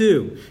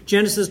 12:2.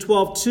 Genesis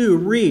 12:2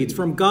 reads,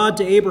 "From God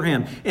to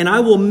Abraham, and I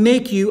will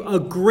make you a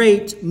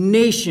great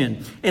nation,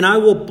 and I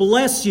will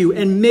bless you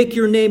and make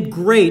your name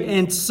great,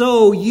 and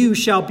so you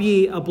shall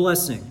be a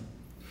blessing."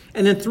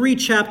 And then 3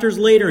 chapters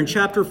later, in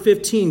chapter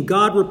 15,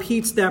 God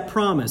repeats that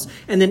promise.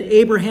 And then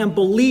Abraham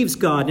believes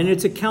God, and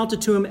it's accounted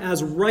to him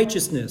as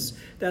righteousness.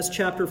 That's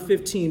chapter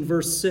 15,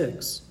 verse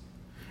 6.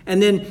 And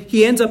then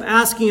he ends up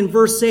asking in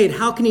verse 8,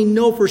 how can he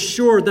know for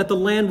sure that the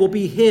land will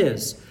be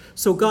his?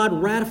 So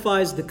God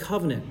ratifies the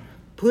covenant,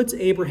 puts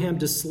Abraham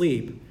to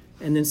sleep,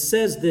 and then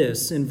says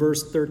this in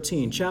verse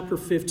 13, chapter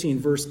 15,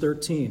 verse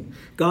 13.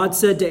 God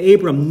said to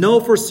Abram,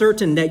 "Know for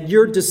certain that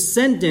your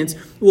descendants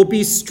will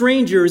be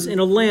strangers in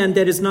a land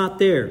that is not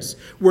theirs,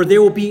 where they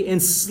will be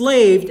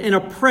enslaved and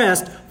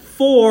oppressed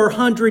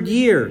 400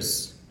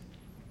 years.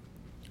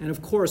 And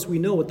of course, we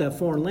know what that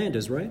foreign land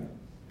is, right?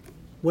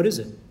 What is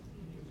it?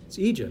 It's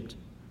Egypt.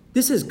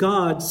 This is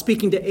God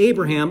speaking to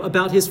Abraham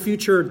about his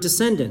future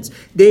descendants.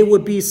 They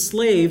would be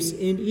slaves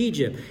in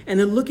Egypt. And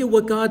then look at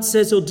what God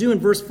says he'll do in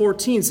verse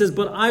 14. It says,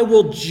 "But I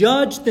will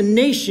judge the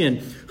nation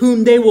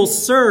whom they will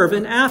serve,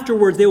 and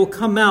afterwards they will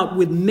come out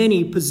with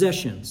many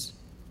possessions."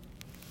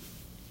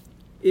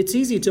 It's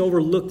easy to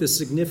overlook the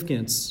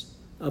significance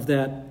of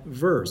that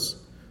verse,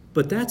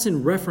 but that's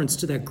in reference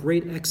to that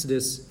great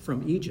exodus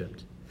from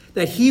Egypt.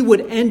 That he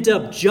would end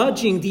up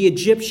judging the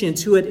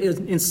Egyptians who had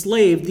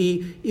enslaved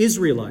the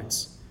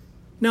Israelites.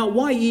 Now,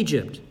 why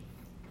Egypt?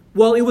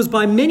 Well, Egypt was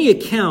by many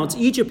accounts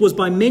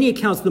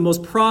the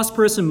most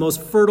prosperous and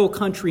most fertile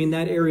country in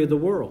that area of the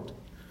world.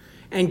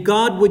 And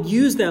God would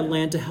use that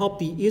land to help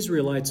the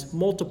Israelites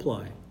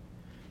multiply.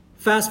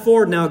 Fast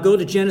forward now, go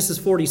to Genesis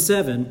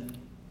 47.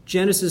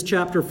 Genesis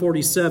chapter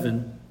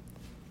 47.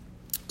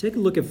 Take a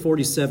look at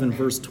 47,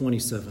 verse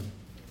 27.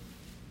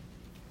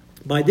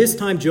 By this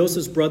time,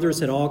 Joseph's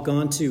brothers had all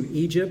gone to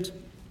Egypt.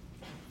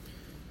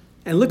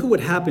 And look at what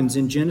happens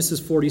in Genesis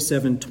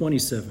 47,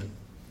 27.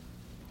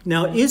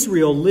 Now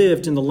Israel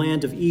lived in the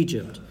land of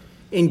Egypt,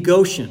 in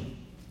Goshen,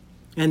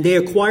 and they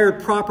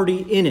acquired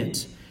property in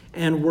it,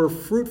 and were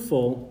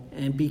fruitful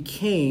and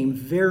became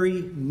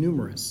very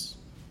numerous.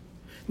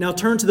 Now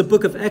turn to the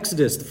book of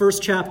Exodus, the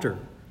first chapter.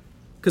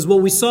 Because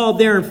what we saw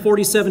there in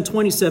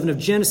 47:27 of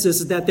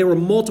Genesis is that they were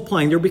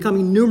multiplying, they were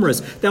becoming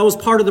numerous. That was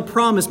part of the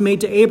promise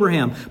made to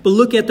Abraham. But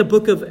look at the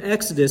book of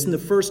Exodus in the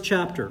first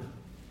chapter.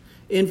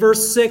 In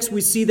verse 6, we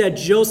see that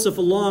Joseph,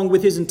 along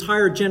with his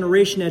entire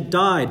generation, had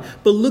died.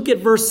 But look at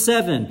verse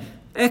 7.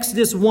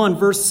 Exodus 1,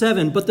 verse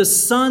 7. "But the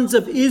sons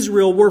of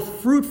Israel were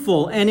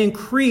fruitful and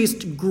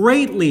increased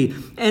greatly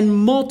and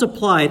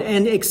multiplied,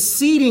 and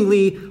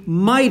exceedingly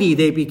mighty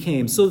they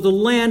became. So the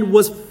land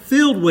was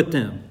filled with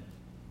them."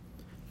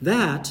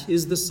 That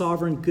is the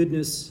sovereign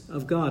goodness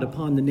of God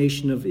upon the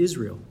nation of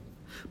Israel.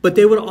 But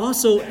they would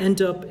also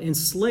end up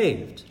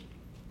enslaved.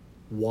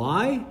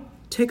 Why?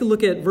 Take a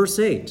look at verse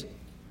 8.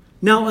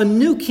 "Now a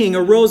new king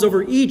arose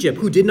over Egypt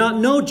who did not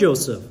know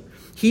Joseph.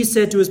 He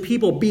said to his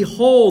people,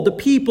 'Behold, the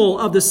people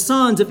of the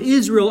sons of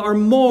Israel are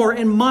more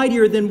and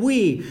mightier than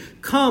we.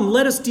 Come,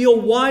 let us deal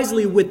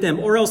wisely with them,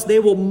 or else they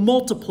will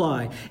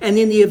multiply. And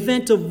in the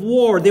event of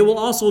war, they will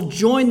also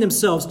join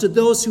themselves to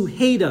those who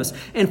hate us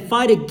and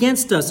fight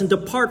against us and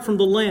depart from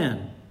the land.'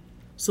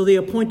 So they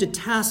appointed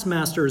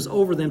taskmasters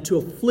over them to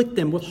afflict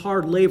them with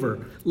hard labor.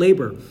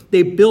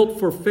 They built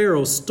for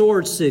Pharaoh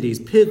storage cities,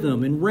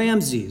 Pithom and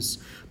Ramses.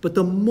 But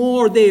the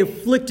more they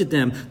afflicted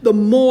them, the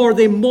more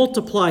they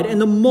multiplied, and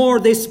the more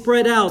they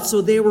spread out.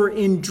 So they were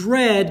in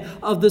dread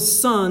of the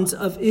sons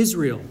of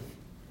Israel."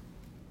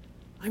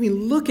 I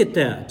mean, look at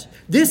that.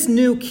 This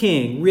new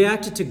king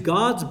reacted to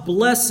God's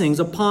blessings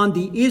upon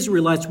the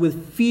Israelites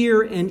with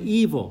fear and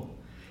evil.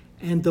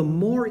 And the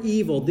more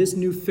evil this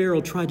new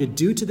Pharaoh tried to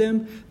do to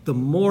them, the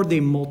more they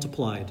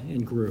multiplied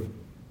and grew.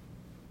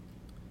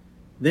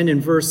 Then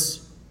in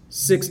verse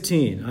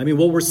 16,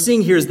 what we're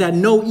seeing here is that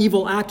no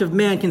evil act of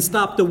man can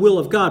stop the will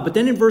of God. But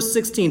then in verse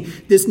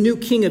 16, this new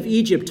king of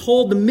Egypt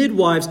told the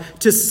midwives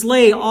to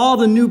slay all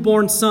the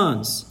newborn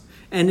sons.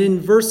 And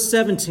in verse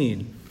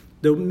 17,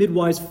 the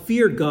midwives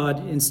feared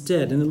God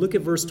instead. And then look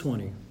at verse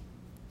 20.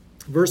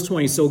 Verse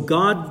 20, so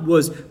God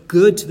was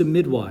good to the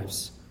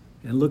midwives.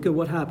 And look at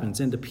what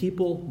happens. And the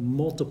people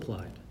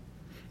multiplied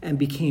and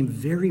became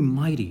very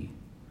mighty.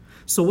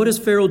 So what does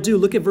Pharaoh do?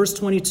 Look at verse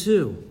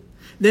 22.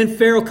 Then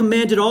Pharaoh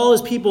commanded all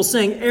his people,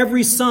 saying,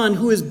 every son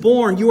who is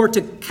born you are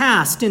to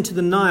cast into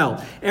the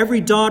Nile.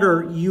 Every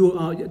daughter you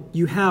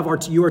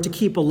are to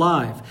keep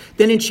alive.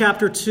 Then in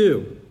chapter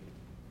 2,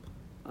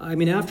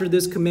 after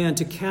this command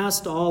to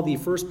cast all the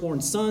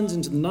firstborn sons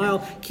into the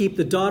Nile, keep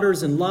the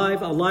daughters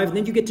alive. And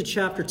then you get to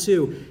chapter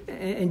 2.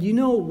 And you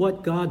know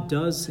what God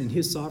does in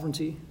his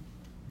sovereignty?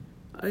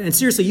 And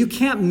seriously, you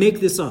can't make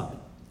this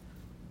up.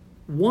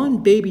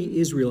 One baby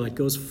Israelite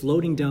goes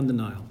floating down the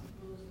Nile.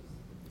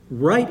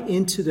 Right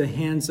into the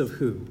hands of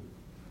who?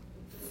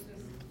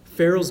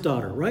 Pharaoh's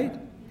daughter, right?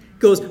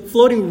 Goes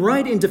floating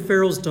right into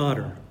Pharaoh's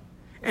daughter.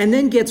 And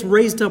then gets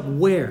raised up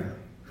where?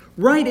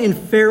 Right in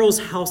Pharaoh's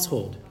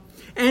household.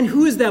 And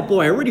who is that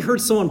boy? I already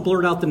heard someone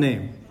blurt out the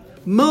name.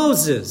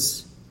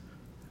 Moses.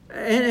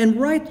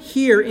 And right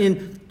here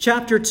in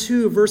chapter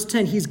 2, verse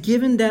 10, he's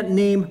given that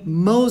name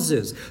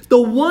Moses. The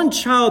one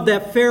child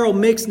that Pharaoh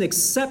makes an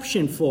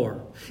exception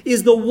for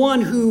is the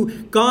one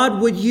who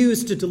God would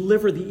use to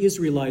deliver the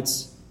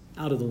Israelites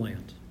out of the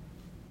land.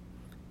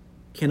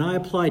 Can I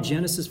apply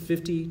Genesis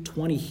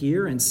 50:20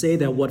 here and say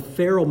that what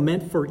Pharaoh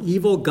meant for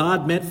evil,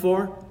 God meant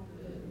for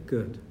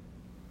good?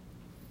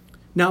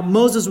 Now,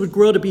 Moses would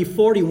grow to be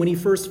 40 when he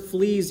first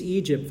flees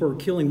Egypt for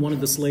killing one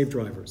of the slave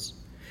drivers.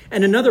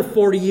 And another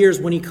 40 years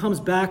when he comes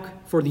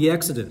back for the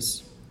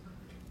Exodus.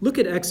 Look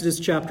at Exodus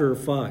chapter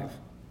 5.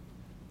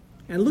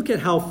 And look at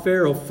how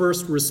Pharaoh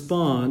first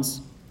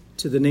responds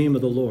to the name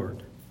of the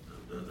Lord.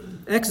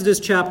 Exodus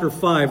chapter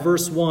 5,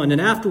 verse 1, and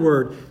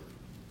afterward,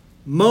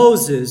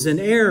 Moses and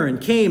Aaron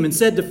came and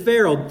said to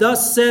Pharaoh,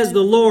 thus says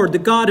the Lord, the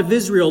God of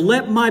Israel,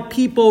 let my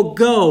people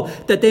go,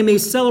 that they may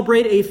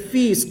celebrate a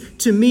feast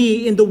to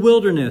me in the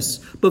wilderness.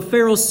 But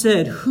Pharaoh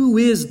said, who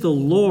is the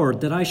Lord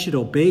that I should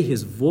obey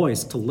his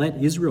voice to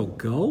let Israel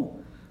go?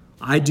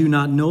 I do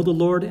not know the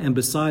Lord, and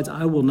besides,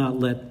 I will not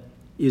let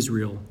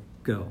Israel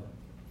go.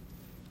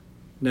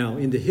 Now,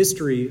 in the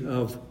history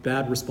of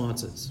bad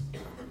responses,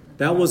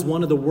 that was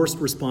one of the worst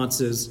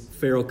responses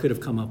Pharaoh could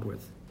have come up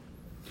with.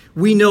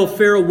 We know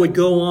Pharaoh would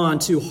go on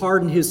to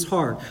harden his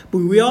heart, but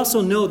we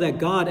also know that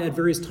God at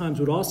various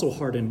times would also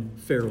harden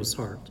Pharaoh's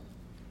heart.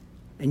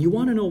 And you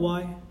want to know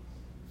why?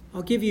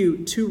 I'll give you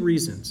two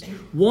reasons.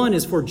 One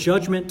is for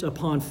judgment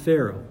upon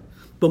Pharaoh,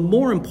 but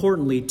more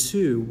importantly,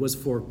 two was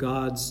for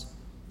God's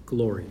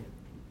glory.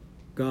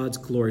 God's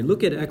glory.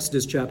 Look at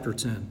Exodus chapter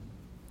 10.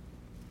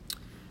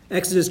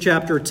 Exodus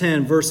chapter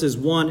 10, verses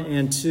 1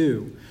 and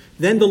 2.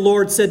 Then the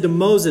Lord said to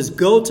Moses,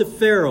 go to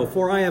Pharaoh,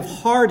 for I have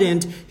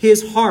hardened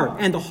his heart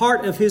and the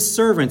heart of his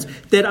servants,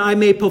 that I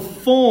may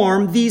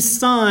perform these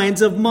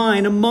signs of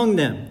mine among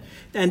them,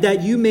 and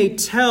that you may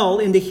tell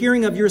in the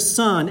hearing of your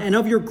son and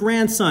of your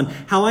grandson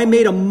how I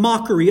made a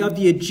mockery of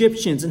the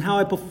Egyptians and how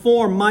I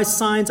performed my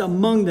signs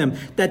among them,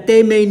 that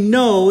they may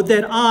know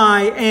that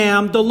I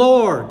am the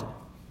Lord.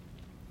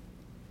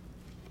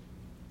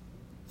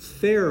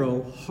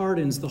 Pharaoh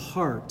hardens the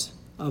heart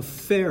of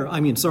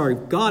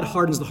God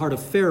hardens the heart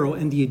of Pharaoh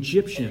and the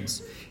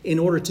Egyptians in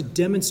order to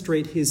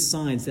demonstrate his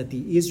signs that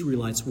the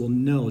Israelites will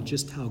know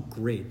just how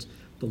great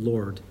the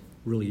Lord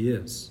really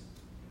is.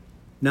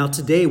 Now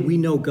today we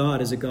know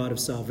God as a God of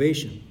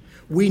salvation.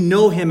 We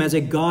know him as a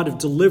God of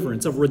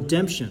deliverance, of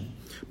redemption.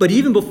 But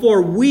even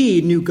before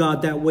we knew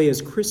God that way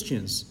as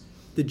Christians,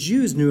 the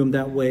Jews knew him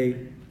that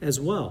way as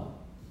well.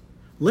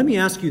 Let me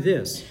ask you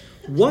this.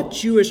 What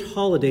Jewish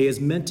holiday is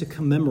meant to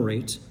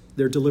commemorate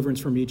their deliverance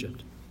from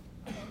Egypt?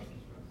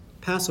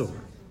 Passover,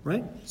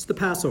 right? It's the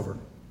Passover.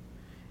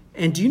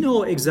 And do you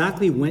know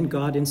exactly when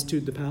God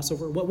instituted the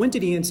Passover? When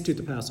did he institute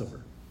the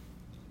Passover?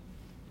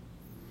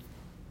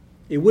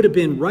 It would have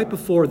been right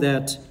before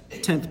that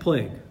 10th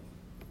plague.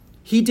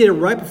 He did it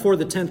right before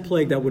the 10th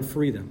plague that would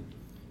free them.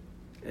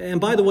 And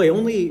by the way,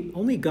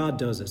 only God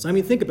does this.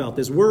 Think about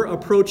this. We're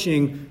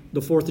approaching the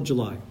 4th of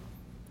July,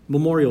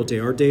 Memorial Day,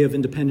 our day of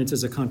independence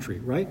as a country,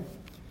 right?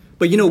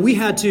 But we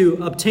had to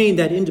obtain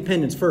that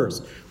independence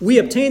first. We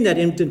obtained that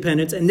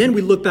independence, and then we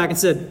looked back and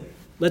said,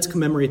 let's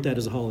commemorate that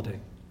as a holiday.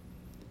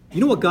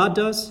 You know what God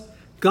does?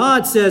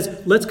 God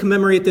says, let's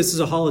commemorate this as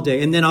a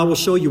holiday, and then I will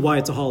show you why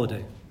it's a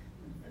holiday.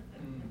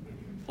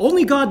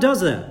 Only God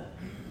does that.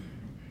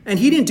 And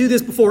he didn't do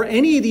this before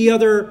any of the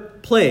other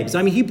plagues.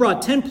 He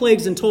brought 10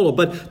 plagues in total,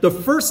 but the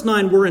first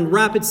 9 were in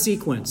rapid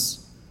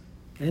sequence.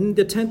 And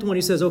the 10th one,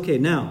 he says, okay,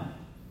 now,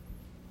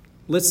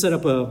 let's set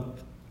up a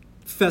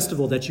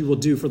festival that you will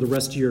do for the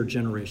rest of your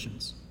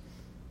generations.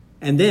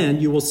 And then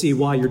you will see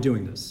why you're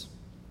doing this.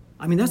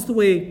 I mean, that's the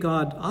way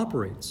God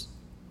operates.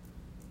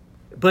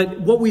 But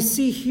what we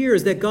see here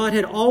is that God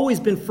had always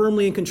been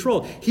firmly in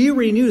control. He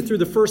already knew through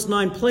the first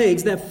 9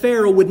 plagues that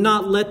Pharaoh would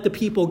not let the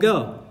people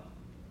go.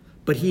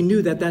 But he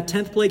knew that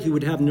 10th plague, he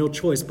would have no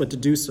choice but to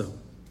do so.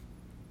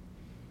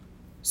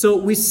 So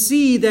we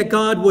see that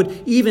God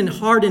would even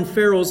harden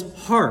Pharaoh's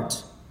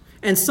heart.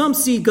 And some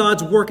see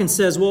God's work and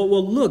says, well,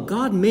 look,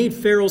 God made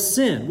Pharaoh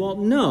sin. Well,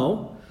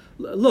 no.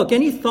 Look,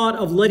 any thought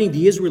of letting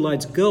the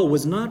Israelites go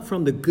was not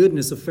from the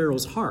goodness of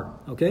Pharaoh's heart,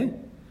 okay?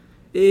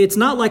 It's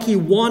not like he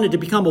wanted to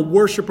become a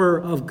worshiper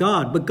of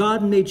God, but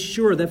God made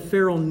sure that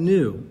Pharaoh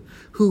knew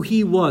who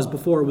he was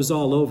before it was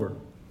all over.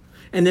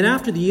 And then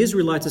after the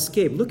Israelites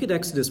escaped, look at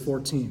Exodus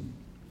 14.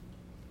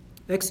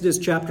 Exodus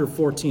chapter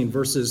 14,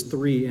 verses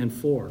 3 and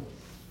 4.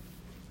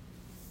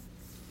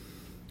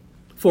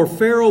 For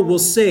Pharaoh will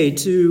say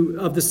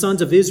of the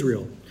sons of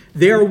Israel,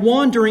 they are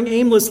wandering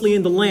aimlessly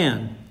in the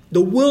land. The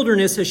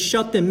wilderness has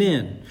shut them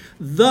in.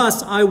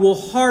 Thus I will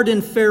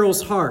harden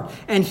Pharaoh's heart,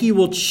 and he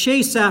will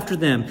chase after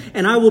them.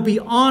 And I will be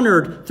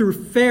honored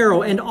through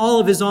Pharaoh and all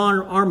of his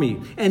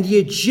army. And the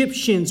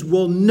Egyptians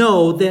will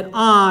know that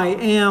I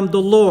am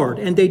the Lord.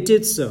 And they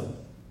did so.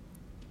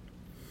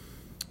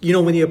 You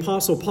know, when the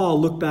Apostle Paul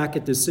looked back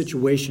at this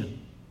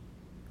situation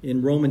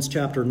in Romans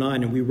chapter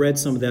 9, and we read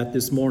some of that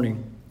this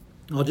morning,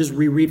 I'll just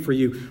reread for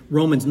you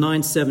Romans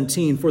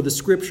 9:17. For the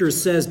scripture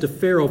says to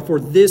Pharaoh, for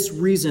this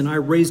reason I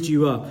raised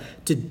you up,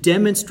 to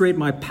demonstrate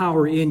my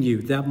power in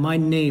you, that my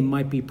name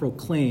might be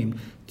proclaimed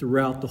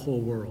throughout the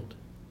whole world.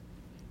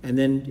 And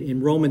then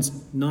in Romans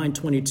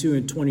 9:22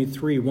 and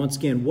 23, once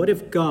again, what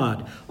if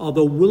God,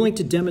 although willing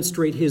to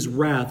demonstrate his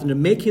wrath and to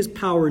make his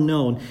power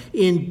known,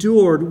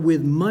 endured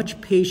with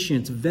much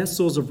patience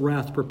vessels of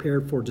wrath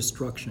prepared for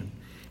destruction?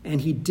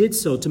 And he did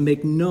so to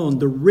make known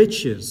the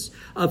riches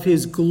of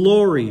his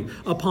glory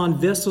upon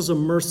vessels of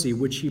mercy,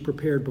 which he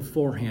prepared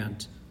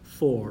beforehand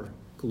for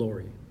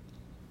glory.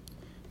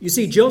 You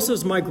see,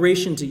 Joseph's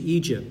migration to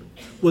Egypt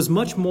was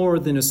much more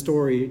than a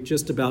story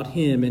just about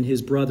him and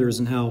his brothers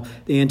and how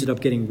they ended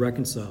up getting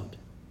reconciled.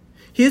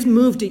 His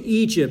move to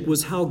Egypt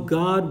was how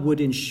God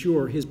would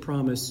ensure his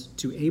promise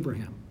to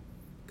Abraham.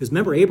 Because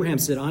remember, Abraham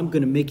said, I'm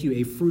going to make you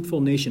a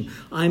fruitful nation.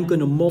 I'm going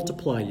to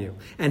multiply you.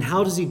 And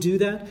how does he do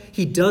that?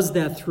 He does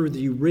that through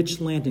the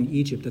rich land in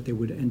Egypt that they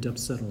would end up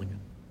settling in.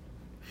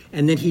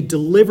 And then he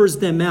delivers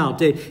them out.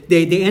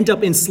 They end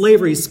up in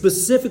slavery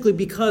specifically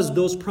because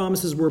those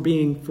promises were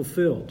being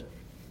fulfilled.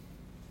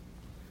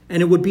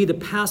 And it would be the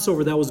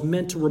Passover that was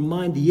meant to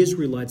remind the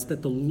Israelites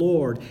that the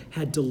Lord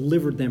had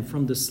delivered them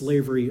from the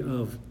slavery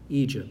of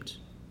Egypt.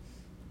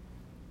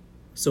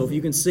 So if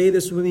you can say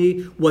this with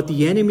me, what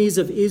the enemies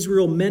of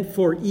Israel meant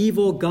for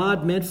evil,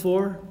 God meant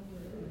for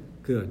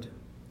good.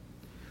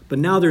 But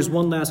now there's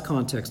one last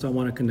context I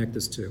want to connect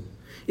this to.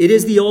 It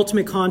is the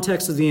ultimate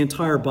context of the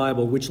entire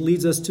Bible, which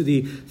leads us to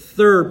the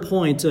third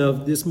point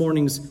of this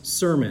morning's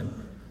sermon.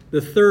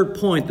 The third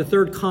point, the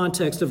third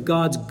context of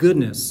God's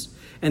goodness,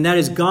 and that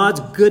is God's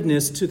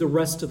goodness to the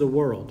rest of the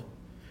world.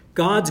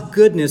 God's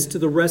goodness to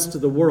the rest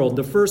of the world.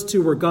 The first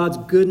two were God's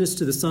goodness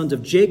to the sons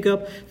of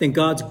Jacob, then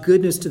God's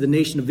goodness to the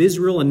nation of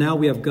Israel, and now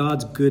we have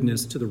God's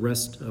goodness to the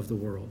rest of the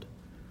world.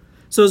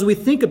 So as we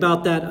think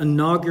about that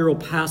inaugural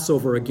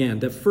Passover again,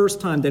 that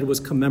first time that it was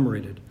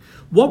commemorated,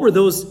 what were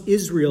those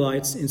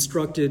Israelites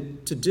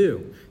instructed to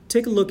do?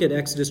 Take a look at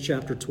Exodus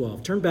chapter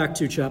 12. Turn back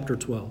to chapter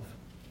 12.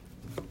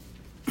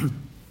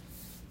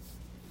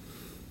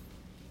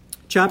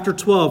 Chapter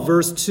 12,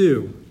 verse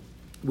 2.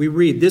 We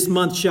read, this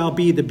month shall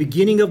be the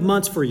beginning of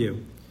months for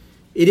you.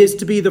 It is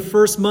to be the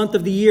first month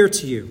of the year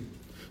to you.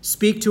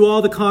 Speak to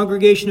all the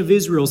congregation of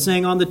Israel,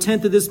 saying, on the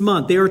 10th of this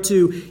month, they are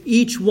to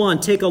each one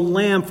take a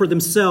lamb for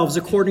themselves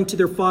according to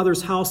their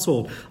father's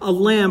household, a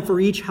lamb for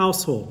each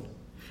household.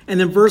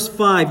 And then verse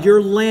 5,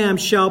 your lamb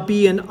shall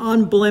be an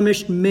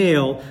unblemished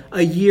male,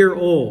 a year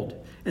old.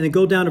 And then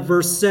go down to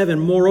verse 7.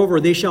 Moreover,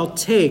 they shall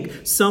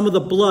take some of the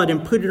blood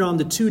and put it on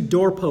the 2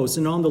 doorposts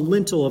and on the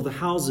lintel of the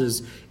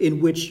houses in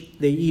which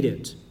they eat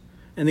it.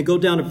 And then go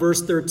down to verse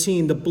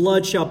 13. The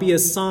blood shall be a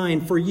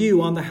sign for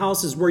you on the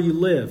houses where you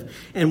live.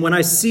 And when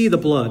I see the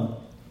blood,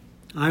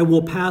 I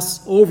will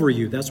pass over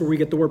you. That's where we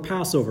get the word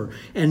Passover.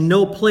 And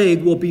no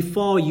plague will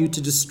befall you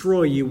to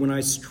destroy you when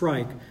I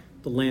strike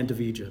the land of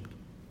Egypt.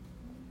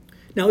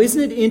 Now,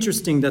 isn't it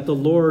interesting that the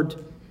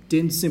Lord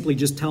didn't simply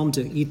just tell them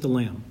to eat the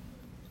lamb?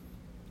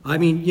 I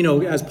mean,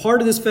 as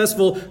part of this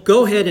festival,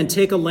 go ahead and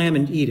take a lamb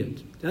and eat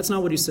it. That's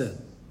not what he said.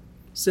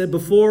 He said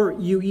before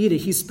you eat it,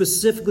 he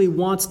specifically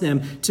wants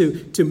them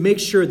to make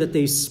sure that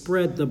they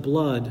spread the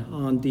blood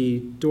on the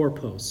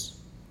doorposts.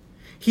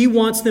 He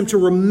wants them to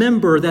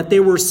remember that they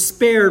were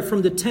spared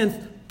from the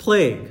 10th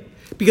plague.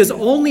 Because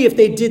only if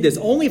they did this,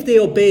 only if they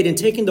obeyed in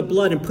taking the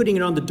blood and putting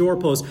it on the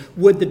doorpost,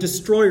 would the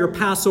destroyer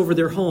pass over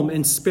their home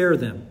and spare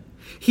them.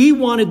 He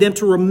wanted them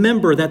to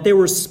remember that they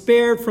were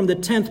spared from the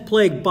 10th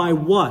plague by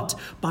what?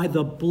 By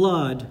the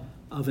blood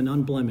of an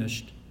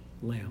unblemished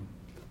lamb.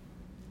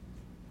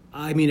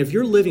 I mean, if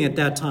you're living at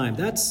that time,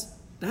 that's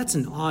That's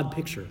an odd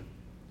picture.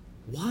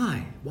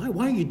 Why?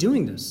 Why are you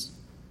doing this?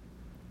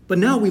 But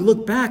now we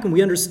look back and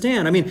we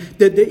understand. I mean,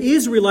 the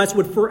Israelites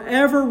would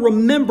forever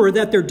remember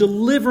that their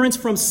deliverance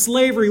from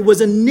slavery was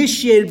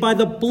initiated by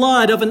the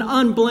blood of an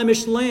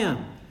unblemished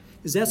lamb.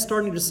 Is that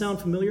starting to sound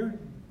familiar?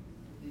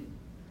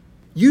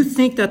 You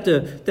think that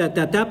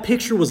that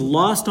picture was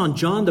lost on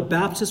John the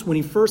Baptist when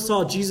he first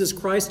saw Jesus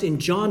Christ in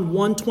John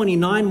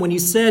 1:29 when he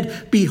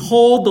said,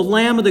 "Behold the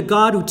Lamb of the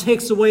God who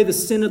takes away the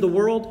sin of the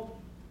world"?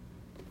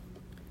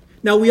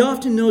 Now, we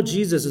often know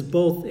Jesus as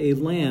both a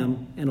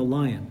lamb and a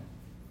lion.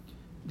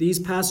 These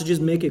passages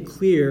make it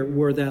clear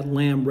where that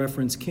lamb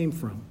reference came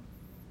from.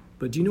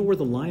 But do you know where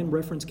the lion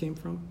reference came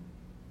from?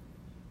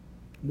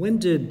 When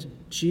did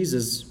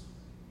Jesus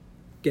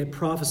get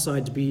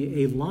prophesied to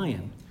be a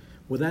lion?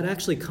 Well, that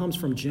actually comes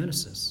from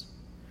Genesis.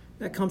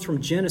 That comes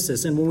from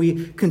Genesis. And when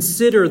we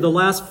consider the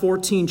last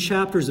 14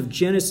 chapters of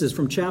Genesis,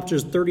 from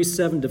chapters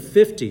 37 to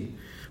 50,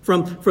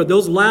 for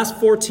those last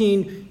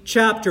 14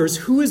 chapters,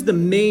 who is the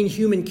main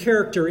human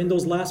character in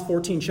those last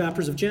 14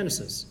 chapters of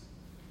Genesis?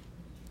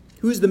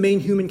 Who is the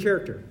main human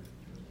character?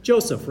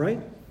 Joseph, right?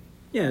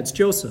 Yeah, it's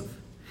Joseph.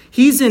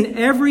 He's in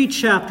every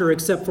chapter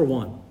except for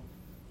one.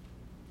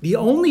 The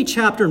only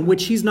chapter in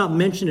which he's not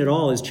mentioned at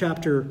all is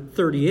chapter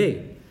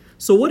 38.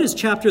 So what is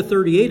chapter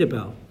 38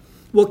 about?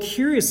 Well,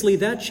 curiously,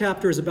 that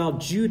chapter is about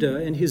Judah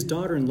and his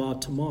daughter-in-law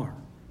Tamar.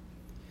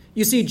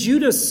 You see,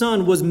 Judah's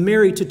son was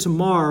married to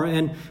Tamar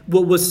and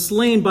was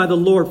slain by the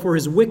Lord for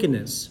his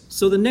wickedness.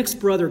 So the next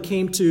brother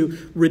came to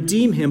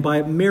redeem him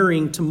by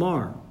marrying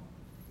Tamar.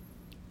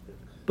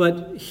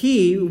 But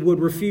he would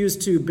refuse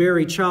to bear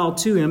a child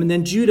to him. And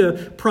then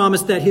Judah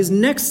promised that his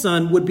next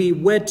son would be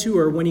wed to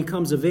her when he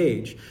comes of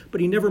age. But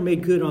he never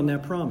made good on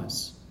that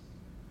promise.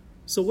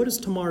 So what does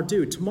Tamar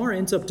do? Tamar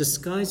ends up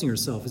disguising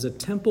herself as a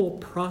temple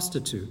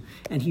prostitute.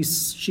 And she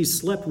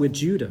slept with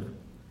Judah.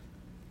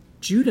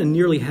 Judah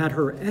nearly had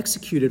her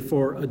executed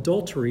for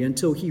adultery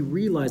until he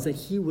realized that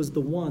he was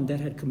the one that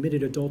had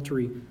committed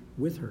adultery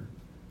with her.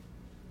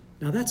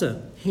 Now that's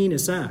a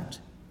heinous act.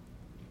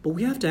 But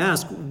we have to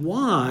ask,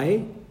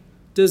 why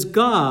does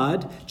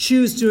God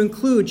choose to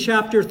include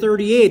chapter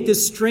 38,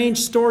 this strange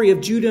story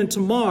of Judah and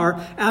Tamar,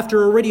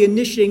 after already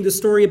initiating the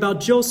story about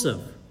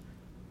Joseph?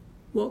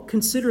 Well,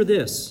 consider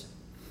this.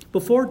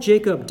 Before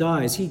Jacob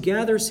dies, he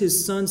gathers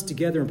his sons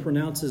together and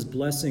pronounces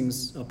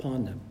blessings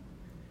upon them.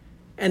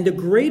 And the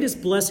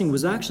greatest blessing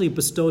was actually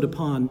bestowed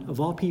upon, of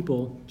all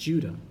people,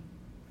 Judah.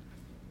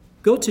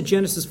 Go to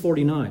Genesis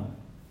 49.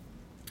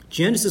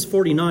 Genesis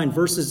 49,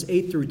 verses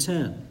 8 through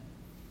 10.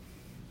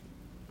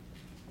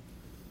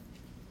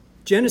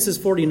 Genesis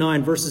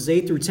 49, verses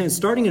 8 through 10,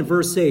 starting in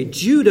verse 8.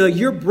 Judah,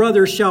 your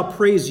brother shall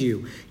praise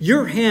you.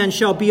 Your hand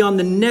shall be on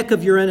the neck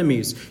of your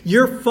enemies.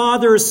 Your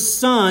father's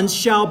sons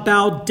shall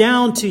bow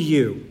down to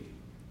you.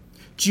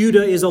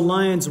 Judah is a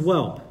lion's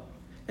whelp.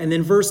 And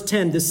then verse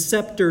 10, the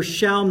scepter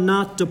shall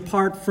not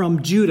depart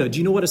from Judah. Do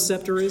you know what a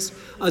scepter is?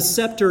 A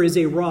scepter is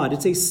a rod.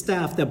 It's a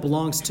staff that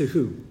belongs to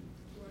who?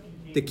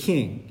 The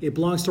king. It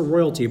belongs to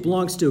royalty. It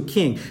belongs to a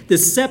king. The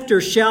scepter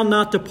shall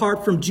not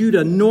depart from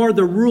Judah, nor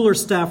the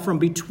ruler's staff from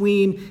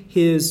between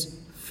his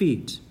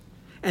feet.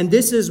 And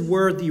this is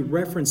where the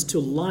reference to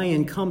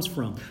lion comes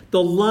from.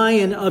 The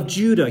Lion of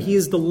Judah. He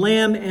is the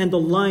lamb and the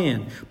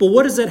lion. But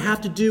what does that have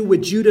to do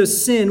with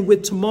Judah's sin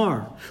with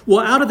Tamar?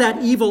 Well, out of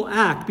that evil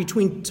act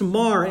between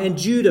Tamar and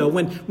Judah,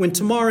 when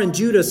Tamar and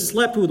Judah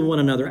slept with one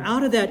another,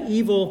 out of that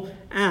evil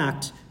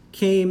act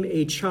came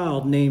a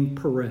child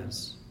named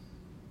Perez.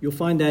 You'll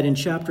find that in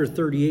chapter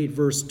 38,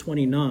 verse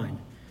 29.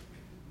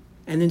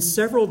 And then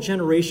several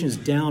generations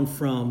down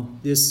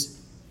from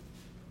this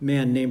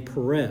man named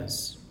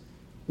Perez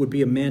would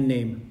be a man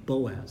named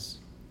Boaz.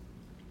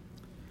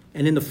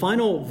 And in the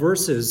final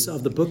verses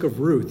of the book of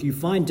Ruth, you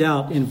find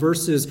out in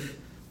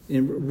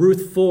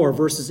Ruth 4,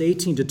 verses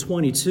 18 to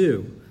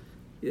 22,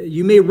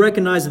 you may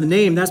recognize the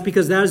name. That's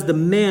because that is the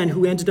man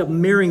who ended up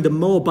marrying the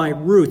Moabite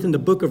Ruth in the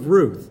book of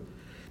Ruth.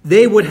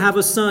 They would have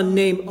a son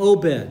named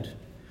Obed.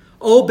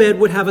 Obed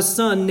would have a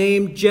son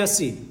named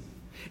Jesse.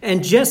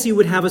 And Jesse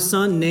would have a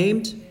son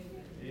named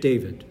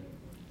David.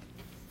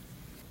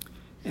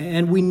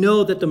 And we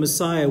know that the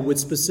Messiah would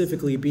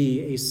specifically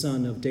be a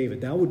son of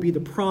David. That would be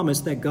the promise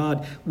that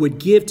God would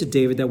give to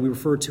David that we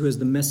refer to as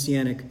the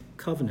Messianic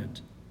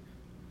covenant,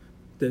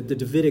 the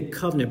Davidic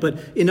covenant. But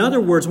in other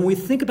words, when we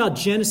think about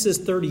Genesis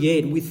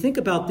 38, and we think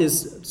about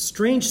this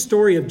strange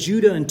story of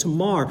Judah and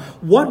Tamar,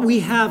 what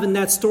we have in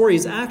that story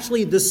is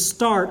actually the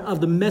start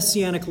of the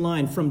Messianic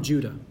line from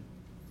Judah.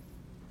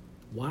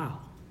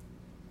 Wow.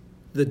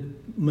 The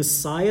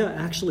Messiah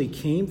actually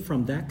came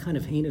from that kind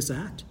of heinous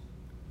act?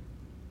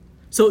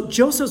 So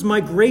Joseph's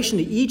migration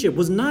to Egypt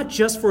was not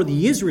just for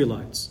the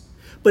Israelites,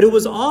 but it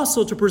was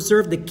also to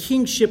preserve the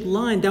kingship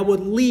line that would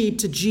lead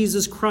to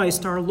Jesus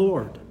Christ our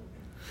Lord.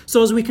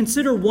 So as we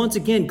consider once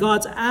again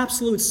God's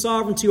absolute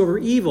sovereignty over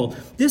evil,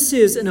 this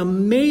is an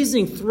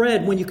amazing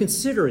thread when you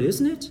consider it,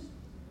 isn't it?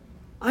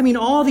 I mean,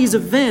 all these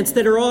events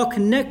that are all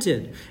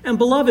connected. And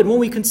beloved, when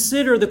we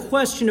consider the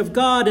question of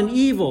God and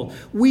evil,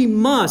 we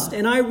must,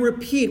 and I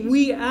repeat,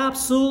 we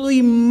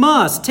absolutely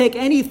must take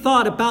any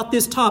thought about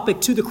this topic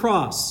to the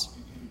cross.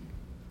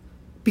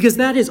 Because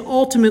that is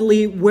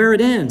ultimately where it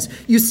ends.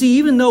 You see,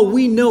 even though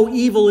we know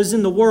evil is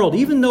in the world,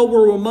 even though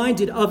we're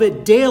reminded of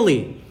it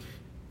daily,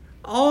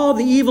 all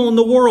the evil in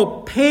the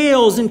world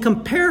pales in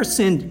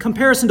comparison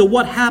to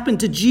what happened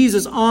to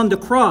Jesus on the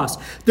cross.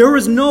 There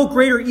was no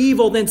greater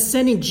evil than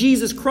sending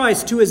Jesus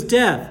Christ to his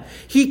death.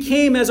 He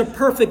came as a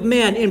perfect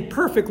man in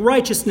perfect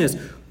righteousness,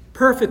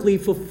 perfectly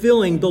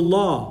fulfilling the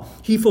law.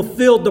 He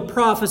fulfilled the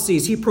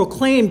prophecies. He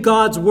proclaimed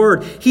God's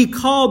word. He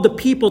called the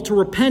people to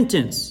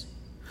repentance.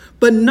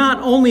 But not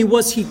only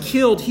was he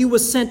killed, he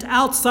was sent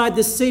outside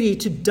the city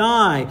to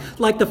die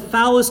like the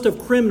foulest of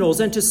criminals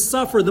and to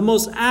suffer the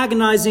most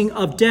agonizing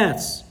of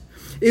deaths.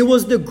 It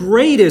was the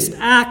greatest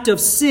act of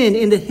sin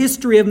in the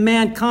history of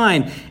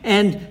mankind,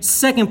 and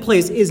second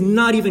place is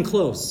not even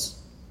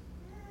close.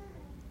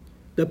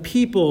 The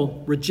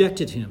people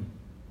rejected him.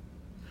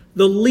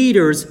 The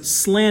leaders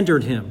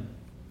slandered him.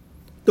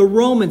 The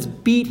Romans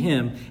beat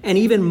him and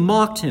even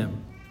mocked him.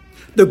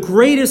 The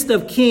greatest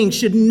of kings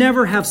should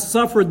never have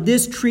suffered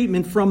this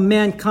treatment from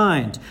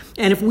mankind.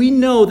 And if we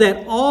know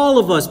that all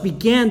of us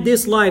began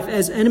this life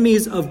as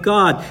enemies of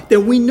God,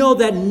 then we know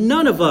that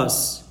none of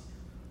us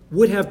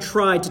would have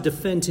tried to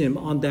defend him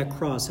on that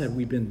cross had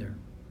we been there.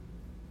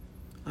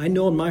 I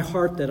know in my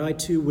heart that I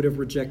too would have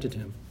rejected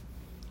him.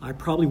 I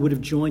probably would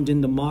have joined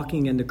in the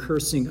mocking and the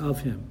cursing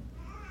of him.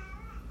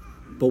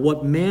 But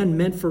what man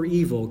meant for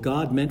evil,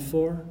 God meant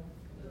for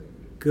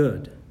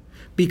good.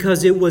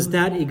 Because it was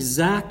that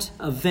exact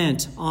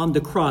event on the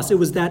cross. It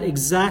was that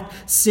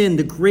exact sin,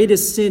 the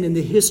greatest sin in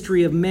the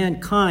history of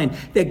mankind,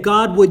 that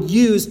God would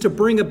use to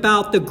bring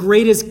about the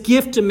greatest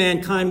gift to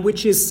mankind,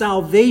 which is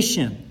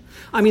salvation.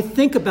 I mean,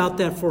 think about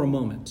that for a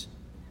moment.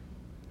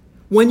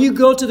 When you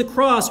go to the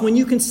cross, when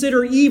you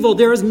consider evil,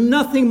 there is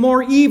nothing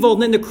more evil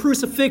than the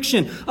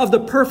crucifixion of the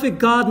perfect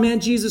God-man,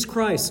 Jesus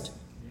Christ.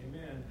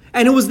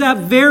 And it was that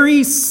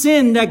very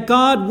sin that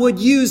God would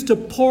use to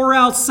pour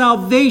out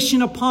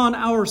salvation upon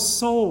our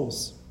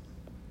souls.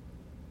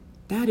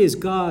 That is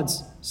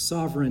God's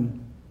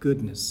sovereign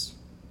goodness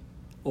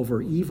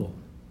over evil.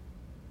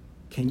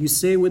 Can you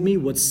say with me,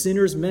 what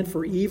sinners meant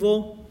for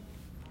evil,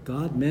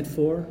 God meant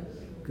for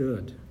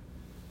good?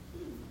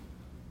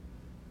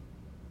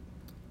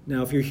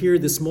 Now, if you're here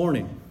this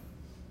morning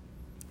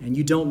and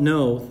you don't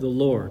know the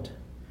Lord,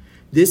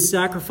 this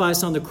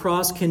sacrifice on the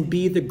cross can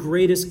be the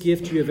greatest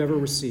gift you have ever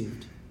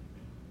received,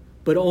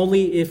 but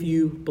only if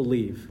you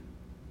believe.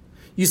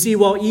 You see,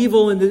 while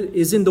evil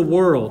is in the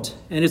world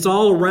and it's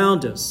all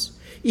around us,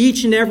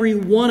 each and every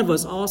one of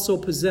us also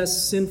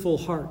possess sinful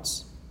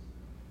hearts.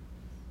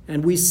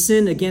 And we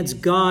sin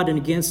against God and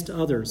against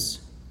others.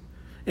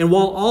 And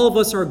while all of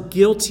us are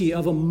guilty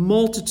of a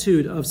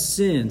multitude of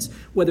sins,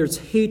 whether it's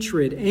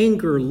hatred,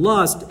 anger,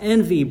 lust,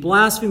 envy,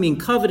 blaspheming,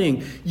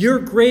 coveting, your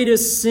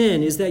greatest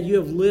sin is that you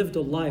have lived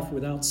a life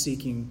without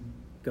seeking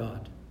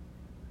God,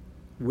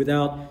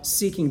 without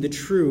seeking the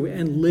true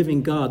and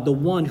living God, the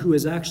one who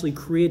has actually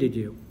created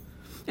you.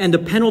 And the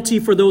penalty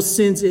for those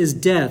sins is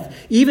death.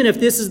 Even if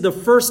this is the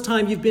first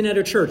time you've been at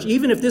a church,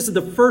 even if this is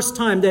the first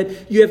time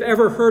that you have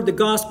ever heard the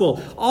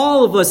gospel,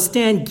 all of us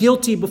stand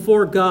guilty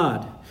before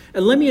God.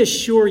 And let me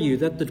assure you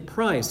that the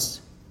price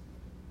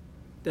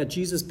that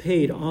Jesus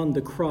paid on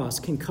the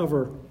cross can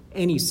cover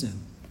any sin,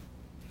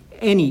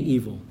 any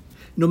evil,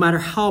 no matter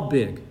how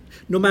big,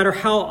 no matter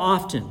how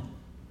often.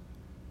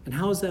 And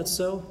how is that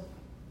so?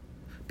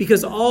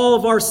 Because all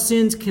of our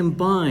sins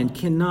combined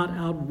cannot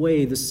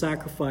outweigh the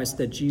sacrifice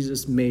that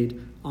Jesus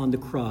made on the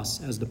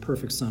cross as the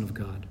perfect Son of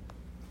God.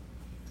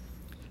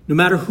 No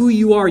matter who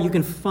you are, you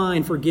can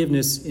find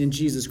forgiveness in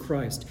Jesus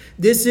Christ.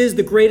 This is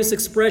the greatest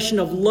expression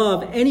of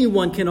love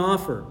anyone can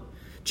offer.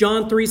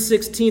 John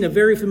 3:16, a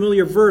very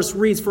familiar verse,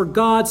 reads, "For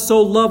God so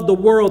loved the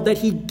world that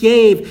he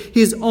gave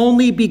his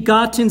only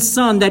begotten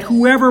Son, that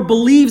whoever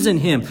believes in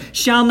him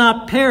shall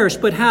not perish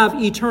but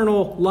have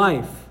eternal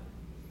life."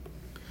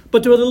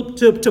 But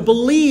to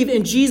believe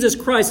in Jesus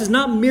Christ is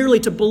not merely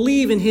to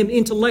believe in him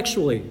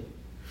intellectually.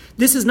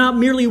 This is not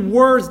merely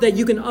words that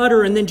you can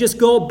utter and then just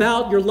go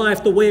about your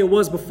life the way it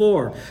was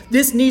before.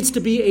 This needs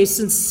to be a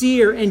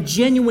sincere and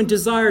genuine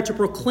desire to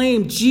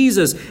proclaim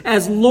Jesus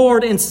as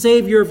Lord and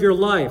Savior of your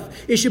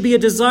life. It should be a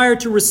desire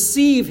to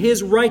receive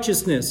his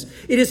righteousness.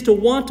 It is to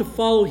want to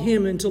follow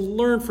him and to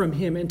learn from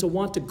him and to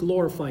want to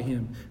glorify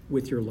him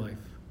with your life.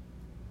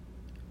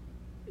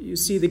 You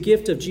see, the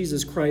gift of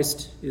Jesus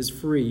Christ is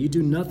free. You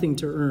do nothing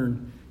to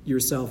earn your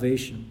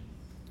salvation.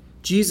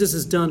 Jesus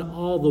has done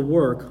all the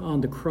work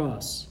on the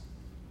cross.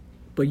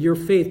 But your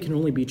faith can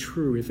only be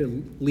true if it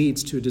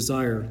leads to a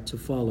desire to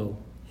follow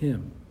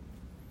him.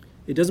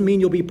 It doesn't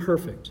mean you'll be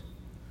perfect.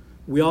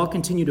 We all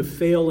continue to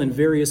fail in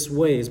various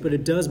ways, but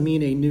it does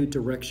mean a new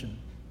direction.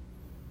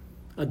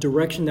 A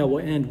direction that will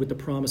end with the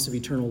promise of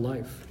eternal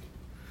life.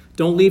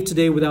 Don't leave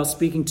today without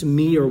speaking to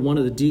me or one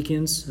of the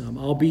deacons.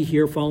 I'll be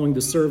here following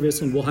the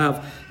service, and we'll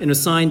have an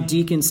assigned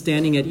deacon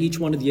standing at each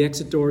one of the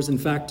exit doors. In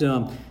fact,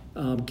 Gail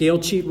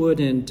Cheatwood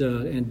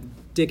and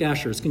Dick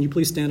Ashers, can you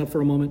please stand up for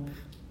a moment?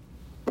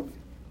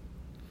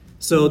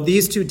 So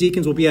these two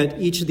deacons will be at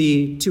each of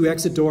the two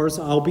exit doors.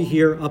 I'll be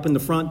here up in the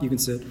front. You can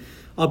sit.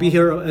 I'll be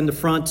here in the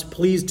front.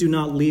 Please do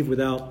not leave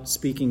without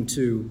speaking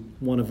to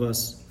one of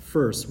us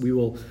first. We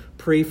will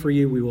pray for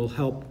you. We will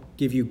help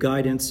give you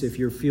guidance if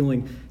you're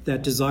feeling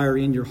that desire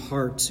in your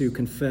heart to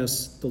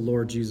confess the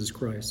Lord Jesus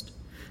Christ.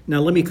 Now,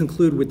 let me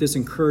conclude with this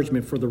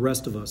encouragement for the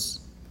rest of us.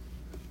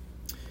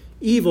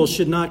 Evil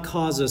should not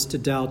cause us to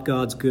doubt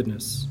God's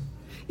goodness.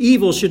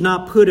 Evil should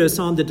not put us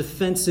on the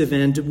defensive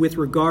end with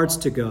regards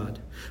to God,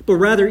 but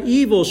rather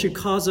evil should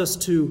cause us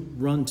to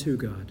run to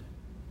God.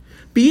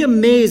 Be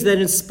amazed that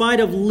in spite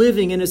of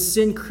living in a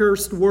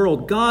sin-cursed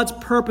world, God's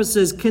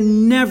purposes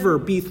can never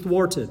be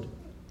thwarted.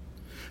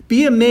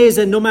 Be amazed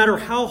that no matter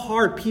how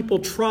hard people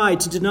try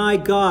to deny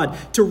God,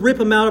 to rip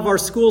him out of our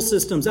school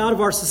systems, out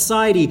of our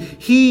society,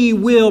 he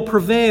will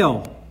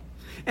prevail.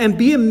 And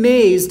be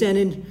amazed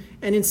and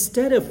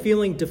instead of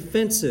feeling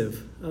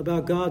defensive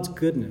about God's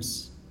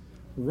goodness,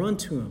 run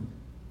to him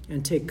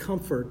and take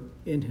comfort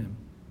in him.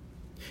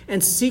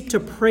 And seek to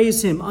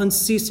praise him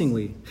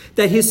unceasingly,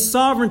 that his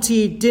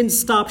sovereignty didn't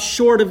stop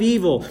short of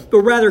evil,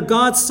 but rather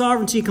God's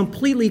sovereignty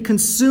completely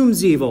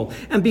consumes evil.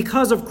 And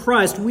because of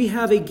Christ, we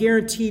have a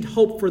guaranteed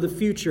hope for the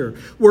future,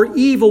 where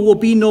evil will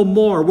be no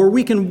more, where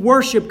we can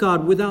worship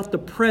God without the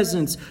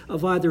presence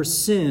of either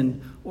sin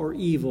or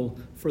evil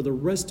for the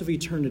rest of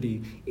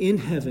eternity in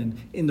heaven,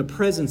 in the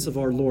presence of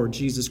our Lord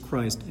Jesus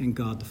Christ and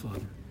God the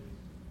Father.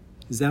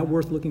 Is that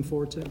worth looking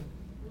forward to?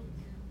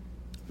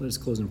 Let us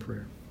close in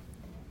prayer.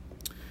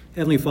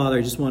 Heavenly Father,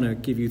 I just want to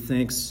give you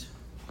thanks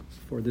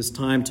for this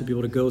time to be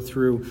able to go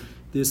through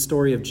this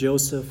story of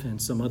Joseph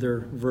and some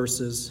other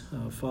verses.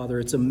 Father,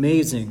 it's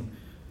amazing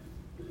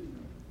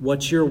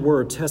what your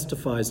word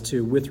testifies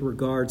to with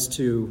regards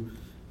to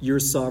your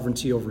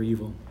sovereignty over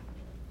evil.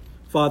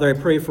 Father, I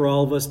pray for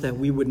all of us that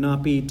we would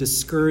not be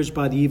discouraged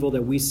by the evil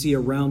that we see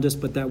around us,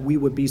 but that we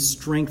would be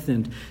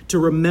strengthened to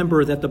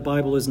remember that the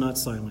Bible is not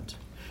silent.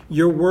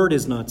 Your word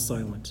is not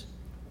silent.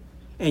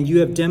 And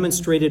you have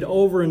demonstrated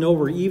over and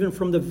over, even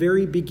from the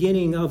very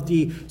beginning of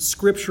the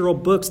scriptural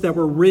books that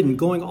were written,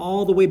 going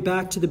all the way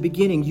back to the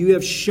beginning, you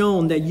have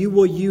shown that you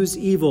will use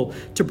evil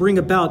to bring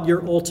about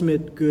your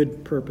ultimate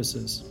good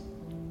purposes.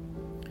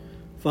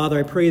 Father,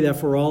 I pray that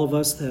for all of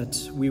us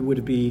that we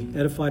would be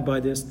edified by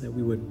this, that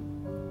we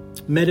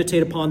would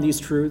meditate upon these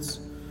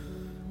truths.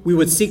 We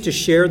would seek to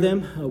share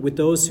them with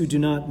those who do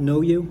not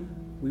know you.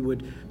 We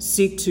would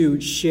seek to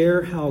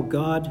share how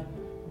God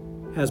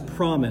has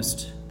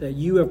promised, that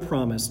you have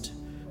promised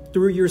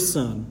through your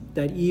Son,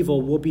 that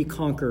evil will be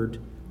conquered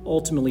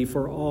ultimately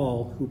for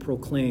all who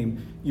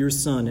proclaim your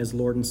Son as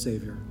Lord and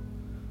Savior.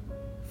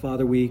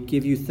 Father, we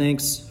give you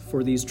thanks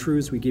for these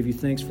truths. We give you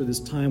thanks for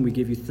this time. We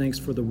give you thanks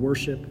for the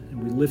worship.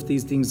 And we lift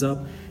these things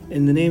up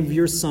in the name of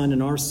your Son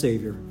and our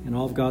Savior. And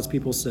all of God's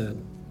people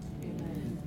said,